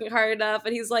not working hard enough.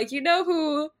 And he's like, you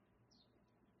know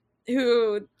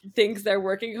who thinks they're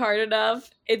working hard enough?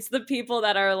 It's the people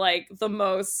that are like the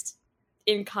most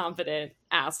incompetent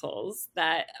assholes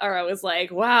that are always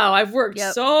like, wow, I've worked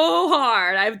so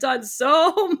hard, I've done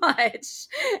so much,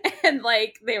 and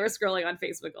like they were scrolling on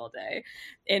Facebook all day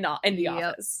in the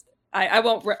office. I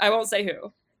won't say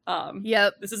who.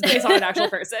 This is based on an actual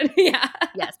person. Yeah.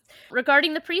 Yes.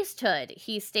 Regarding the priesthood,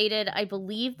 he stated, I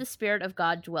believe the Spirit of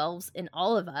God dwells in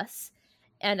all of us,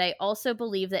 and I also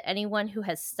believe that anyone who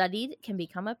has studied can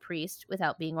become a priest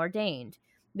without being ordained,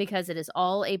 because it is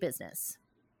all a business.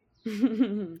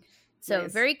 So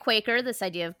nice. Very Quaker, this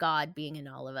idea of God being in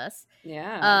all of us.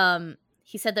 Yeah.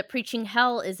 He said that preaching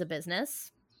hell is a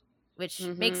business, which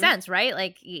makes sense, right?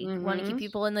 Like, you want to keep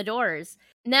people in the doors.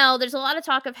 Now, there's a lot of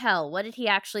talk of hell. What did he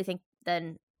actually think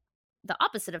then the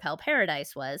opposite of hell,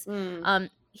 paradise, was?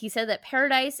 He said that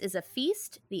paradise is a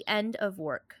feast, the end of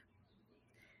work.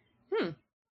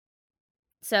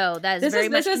 So that is very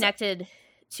much connected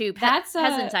to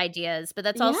peasant ideas, but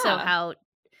that's also how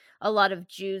a lot of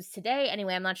Jews today,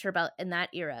 anyway, I'm not sure about in that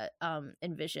era,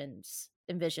 envisioned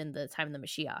the time of the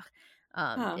Mashiach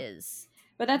is.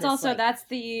 But that's also, like, that's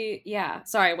the,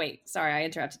 Sorry, I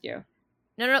interrupted you.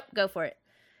 No, go for it.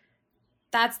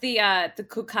 That's the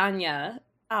Kukanya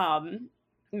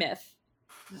myth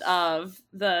of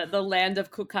the land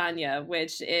of Kukanya,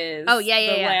 which is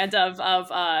the land of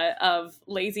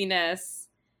laziness,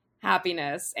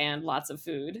 happiness, and lots of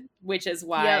food, which is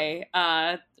why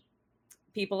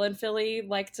people in Philly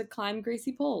like to climb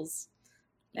greasy poles.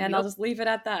 And I'll just leave it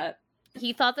at that.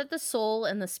 He thought that the soul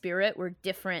and the spirit were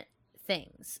different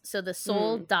things. So the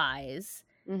soul dies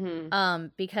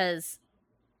because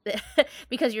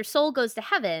your soul goes to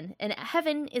heaven, and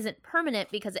heaven isn't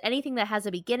permanent because anything that has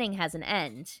a beginning has an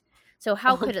end. So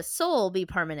how could a soul be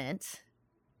permanent?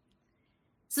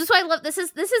 So this is why I love this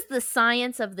is the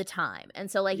science of the time. And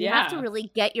so like you have to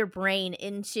really get your brain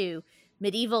into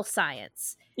medieval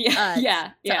science to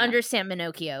understand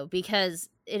Menocchio, because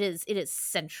it is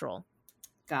central.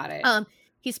 Got it.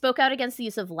 He spoke out against the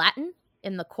use of Latin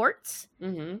in the courts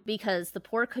because the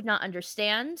poor could not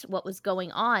understand what was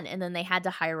going on, and then they had to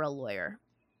hire a lawyer.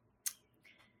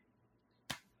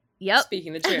 Yep.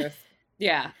 Speaking the truth.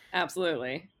 Yeah,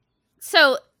 absolutely.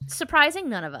 So, surprising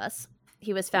none of us,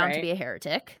 he was found to be a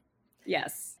heretic.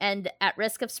 Yes. And at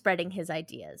risk of spreading his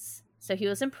ideas. So he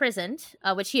was imprisoned,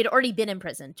 which he had already been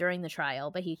imprisoned during the trial,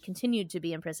 but he continued to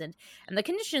be imprisoned. And the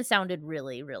conditions sounded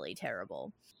really, really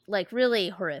terrible. Like, really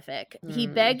horrific. He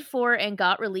begged for and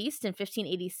got released in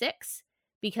 1586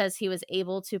 because he was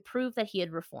able to prove that he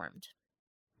had reformed.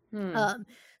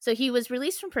 So he was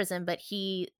released from prison, but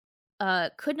he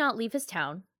could not leave his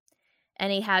town.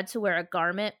 And he had to wear a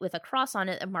garment with a cross on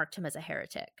it that marked him as a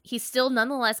heretic. He still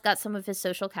nonetheless got some of his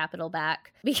social capital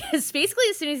back, because basically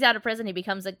as soon as he's out of prison, he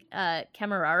becomes a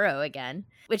cameraro again,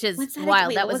 which is wild.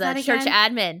 Wait, that was a church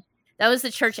admin. That was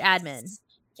the church admin.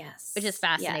 Yes. Which is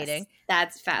fascinating. Yes.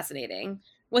 That's fascinating.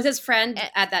 Was his friend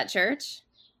at that church?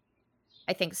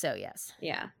 I think so, yes.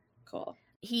 Yeah, cool.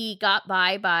 He got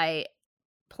by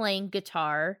playing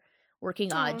guitar,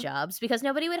 working odd jobs, because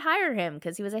nobody would hire him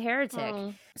because he was a heretic.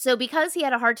 So because he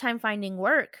had a hard time finding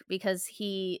work, because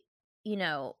he,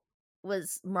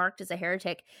 was marked as a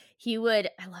heretic, he would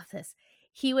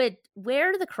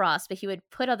wear the cross, but he would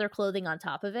put other clothing on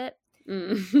top of it.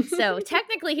 So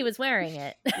technically he was wearing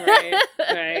it.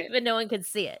 Right. But no one could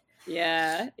see it.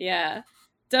 Yeah.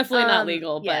 Definitely not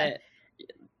legal, but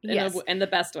in the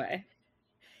best way.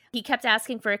 He kept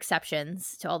asking for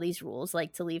exceptions to all these rules,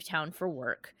 like to leave town for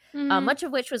work, much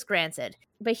of which was granted,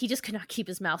 but he just could not keep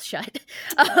his mouth shut.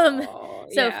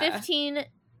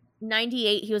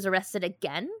 1598, he was arrested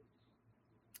again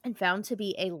and found to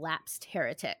be a lapsed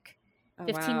heretic.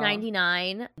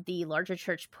 1599, the larger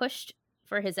church pushed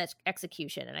for his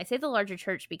execution. And I say the larger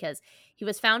church because he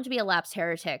was found to be a lapsed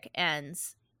heretic and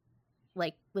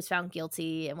was found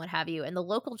guilty and what have you. And the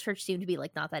local church seemed to be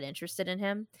not that interested in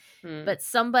him. But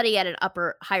somebody at an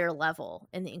higher level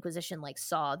in the Inquisition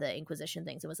saw the Inquisition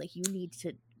things and was like, you need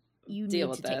to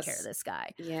take care of this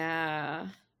guy. Yeah.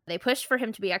 They pushed for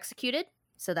him to be executed.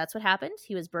 So that's what happened.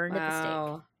 He was burned at the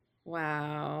stake.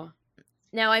 Wow.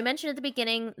 Now, I mentioned at the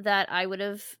beginning that I would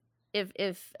have,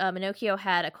 if Menocchio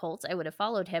had a cult, I would have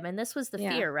followed him. And this was the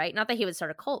fear, right? Not that he would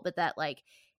start a cult, but that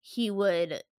he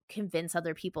would convince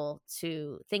other people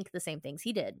to think the same things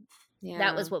he did.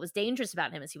 That was what was dangerous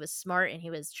about him, is he was smart and he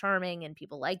was charming and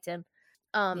people liked him.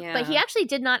 But he actually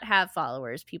did not have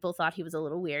followers. People thought he was a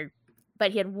little weird,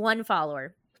 but he had one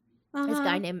follower, this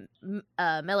guy named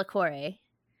Menocchio,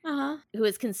 who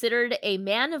is considered a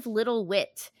man of little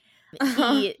wit.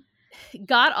 He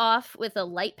got off with a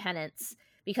light penance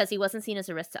because he wasn't seen as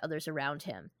a risk to others around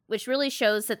him, which really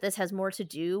shows that this has more to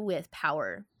do with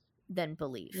power than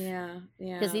belief. Yeah.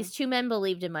 Because these two men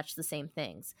believed in much the same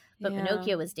things. But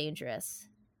Menocchio was dangerous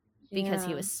because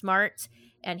he was smart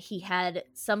and he had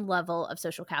some level of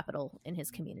social capital in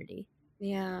his community.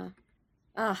 Yeah.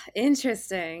 Oh,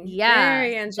 interesting. Yeah.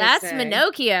 Very interesting. That's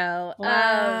Menocchio.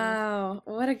 Wow.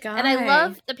 What a guy. And I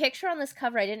love the picture on this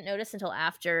cover. I didn't notice until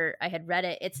after I had read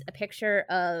it. It's a picture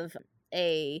of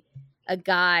a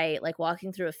guy like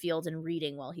walking through a field and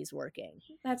reading while he's working.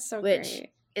 That's so great. Which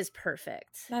is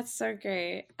perfect. That's so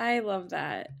great. I love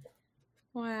that.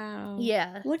 Wow.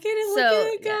 Yeah. Look at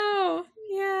it go.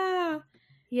 Yeah.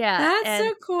 Yeah. That's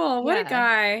so cool. What a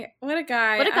guy. What a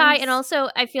guy. And also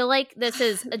I feel like this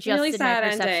is adjusted really my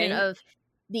perception of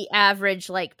the average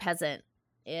like peasant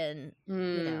in,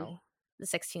 you know, the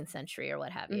 16th century or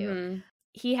what have you. Mm-hmm.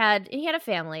 He had a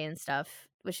family and stuff,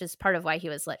 which is part of why he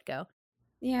was let go.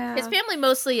 Yeah. His family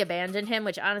mostly abandoned him,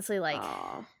 which honestly, like,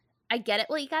 I get it.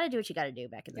 Well, you got to do what you got to do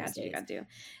back in those days. You got to do.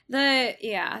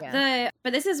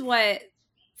 But this is what,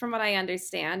 from what I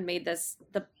understand, made this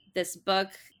book,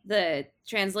 the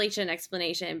translation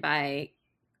explanation by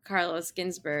Carlo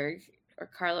Ginsberg,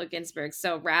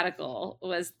 so radical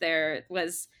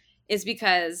is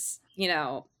because, you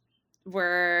know,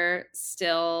 we're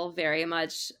still very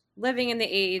much living in the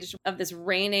age of this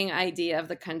reigning idea of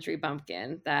the country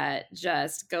bumpkin that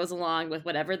just goes along with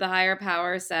whatever the higher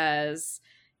power says,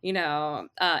 you know,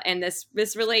 and this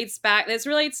relates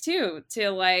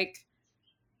to like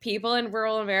people in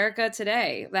rural America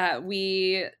today, that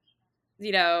we,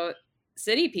 you know,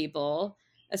 city people,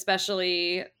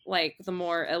 especially like the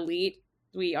more elite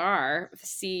we are,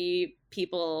 see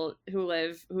people who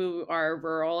are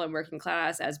rural and working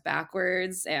class as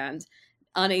backwards and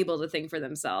unable to think for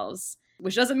themselves,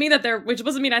 which doesn't mean I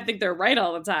think they're right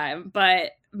all the time,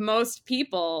 but most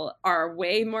people are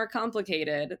way more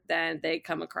complicated than they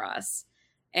come across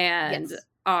and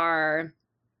are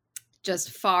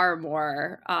just far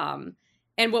more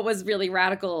and what was really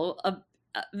radical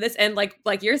this, and like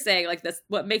you're saying, like this,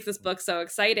 what makes this book so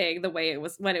exciting, the way it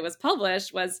was when it was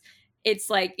published, was it's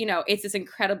like, you know, it's this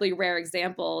incredibly rare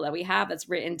example that we have that's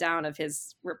written down of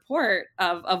his report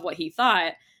of what he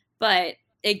thought, but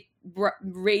it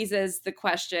raises the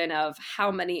question of how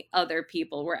many other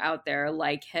people were out there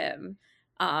like him,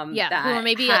 who were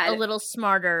maybe a little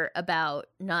smarter about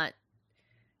not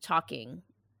talking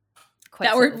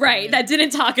that didn't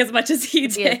talk as much as he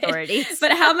did. The authorities.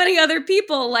 But how many other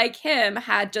people like him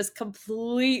had just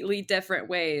completely different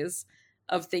ways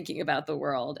of thinking about the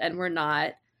world and were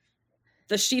not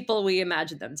the sheeple we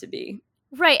imagined them to be.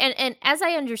 Right. And as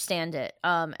I understand it,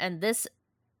 and this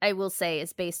I will say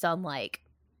is based on like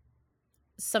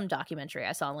some documentary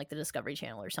I saw on like the Discovery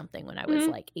Channel or something when I was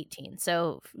like 18.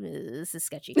 So this is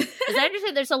sketchy. As I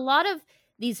understand, there's a lot of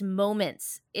these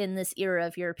moments in this era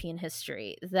of European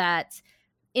history that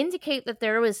indicate that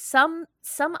there was some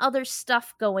other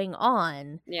stuff going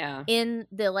on in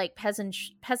the like peasant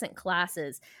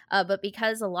classes, but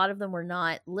because a lot of them were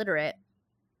not literate,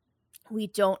 we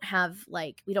don't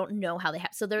know how they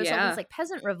have. So there was all these like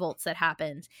peasant revolts that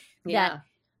happened that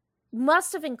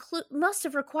must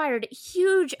have required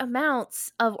huge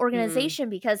amounts of organization,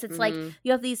 because it's like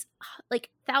you have these like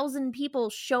 1,000 people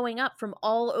showing up from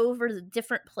all over the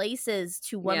different places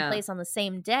to one place on the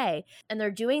same day, and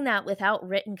they're doing that without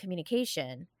written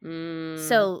communication.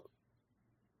 So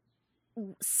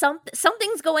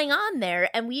something's going on there,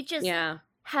 and we just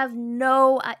have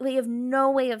no way of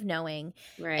knowing.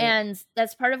 Right. And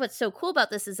that's part of what's so cool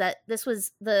about this, is that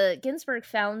the Ginsberg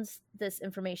found this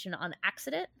information on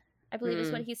accident, I believe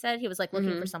is what he said. He was like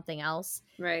looking for something else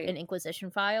in Inquisition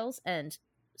files and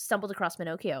stumbled across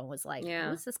Menocchio and was like,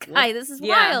 who's this guy? This is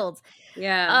wild.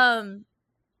 Yeah.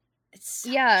 It's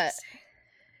so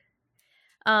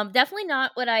definitely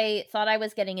not what I thought I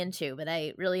was getting into, but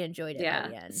I really enjoyed it at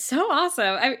the end. So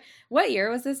awesome. What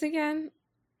year was this again?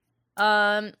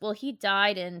 Well, he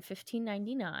died in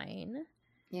 1599.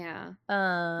 Yeah.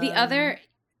 The other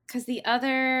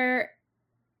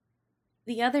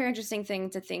interesting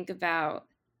thing to think about,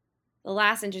 the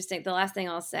last thing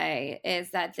I'll say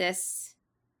is that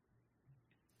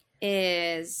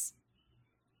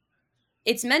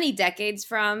it's many decades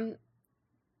from,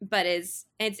 but it's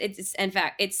in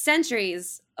fact it's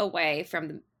centuries away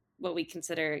from what we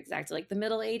consider exactly like the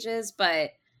Middle Ages,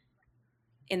 but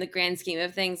in the grand scheme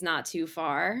of things, not too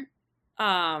far.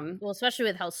 Well, especially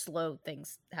with how slow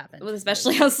things happen. Well,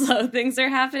 especially how slow things are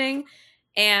happening.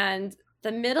 And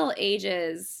the Middle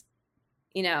Ages,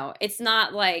 you know, it's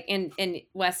not like in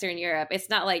Western Europe, it's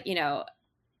not like, you know,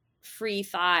 free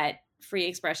thought, free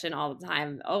expression all the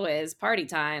time, always party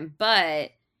time,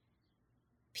 but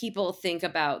people think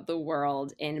about the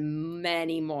world in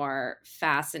many more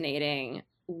fascinating,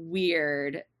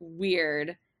 weird,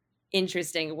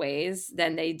 interesting ways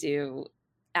than they do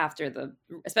after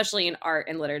especially in art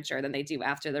and literature, than they do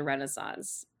after the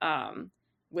Renaissance,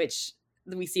 which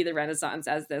we see the Renaissance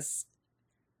as this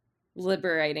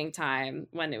liberating time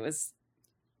when it was,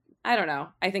 I don't know.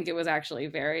 I think it was actually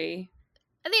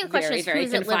I think the question is, very who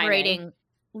is it confining.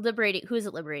 liberating? Who is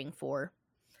it liberating for?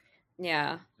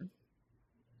 Yeah.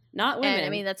 Not women. And, I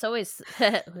mean, that's always,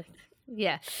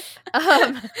 yeah.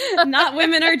 Not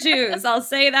women or Jews. I'll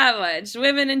say that much.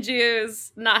 Women and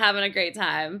Jews not having a great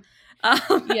time.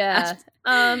 Yeah.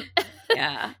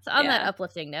 Yeah. So on that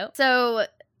uplifting note, so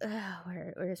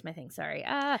where's my thing? Sorry.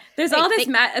 There's all this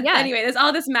anyway, there's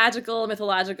all this magical,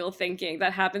 mythological thinking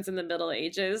that happens in the Middle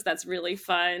Ages that's really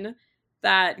fun,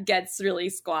 that gets really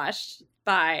squashed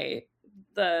by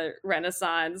the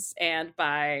Renaissance and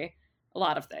by a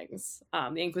lot of things.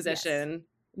 The Inquisition,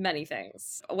 many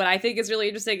things. What I think is really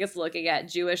interesting is looking at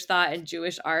Jewish thought and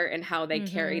Jewish art and how they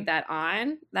carried that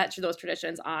on, those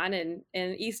traditions on in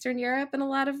Eastern Europe in a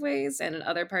lot of ways and in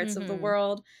other parts of the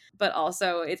world. But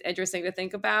also it's interesting to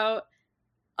think about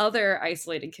other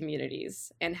isolated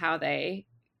communities and how they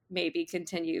maybe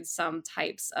continued some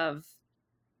types of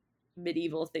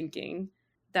medieval thinking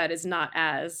that is not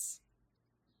as,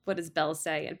 what does Belle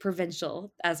say, and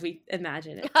provincial as we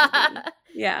imagine it to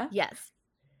be. Yeah. Yes.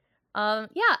 I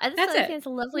think it's a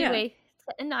lovely way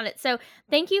to end on it. So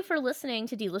thank you for listening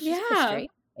to Delicious History.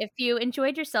 If you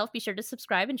enjoyed yourself, be sure to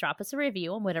subscribe and drop us a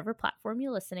review on whatever platform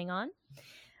you're listening on.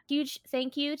 Huge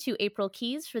thank you to April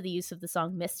Keys for the use of the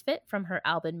song Misfit from her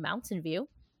album Mountain View.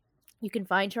 You can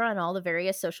find her on all the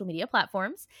various social media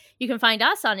platforms. You can find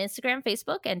us on Instagram,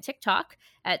 Facebook, and TikTok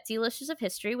at Delicious of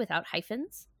History without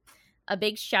hyphens. A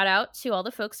big shout out to all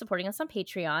the folks supporting us on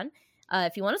Patreon.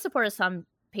 If you want to support us on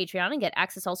Patreon and get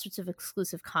access to all sorts of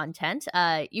exclusive content,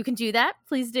 you can do that.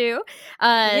 Please do.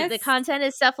 The content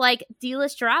is stuff like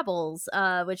Delish Drabbles,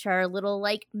 which are little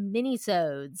like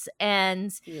mini-sodes,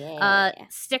 and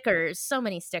stickers. So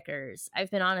many stickers.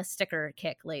 I've been on a sticker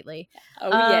kick lately.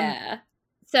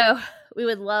 So we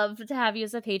would love to have you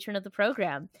as a patron of the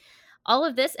program. All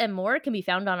of this and more can be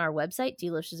found on our website,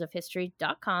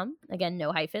 delicioursofhistory.com. Again,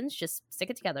 no hyphens, just stick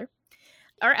it together.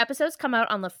 Our episodes come out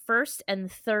on the first and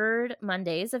third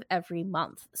Mondays of every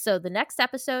month. So the next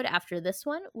episode after this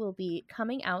one will be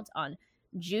coming out on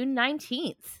June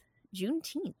 19th.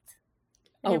 Juneteenth.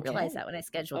 I didn't realize that when I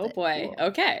scheduled it. Oh boy. Cool.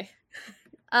 Okay.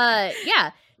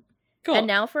 Yeah. Cool. And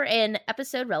now for an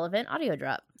episode relevant audio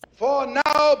drop. For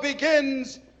now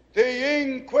begins the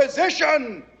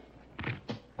Inquisition.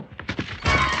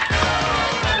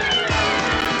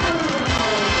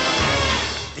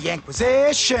 The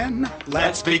Inquisition.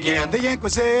 Let's begin. The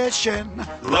Inquisition.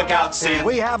 Look out, Sam.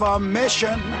 We have a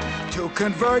mission to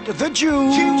convert the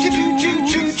Jews.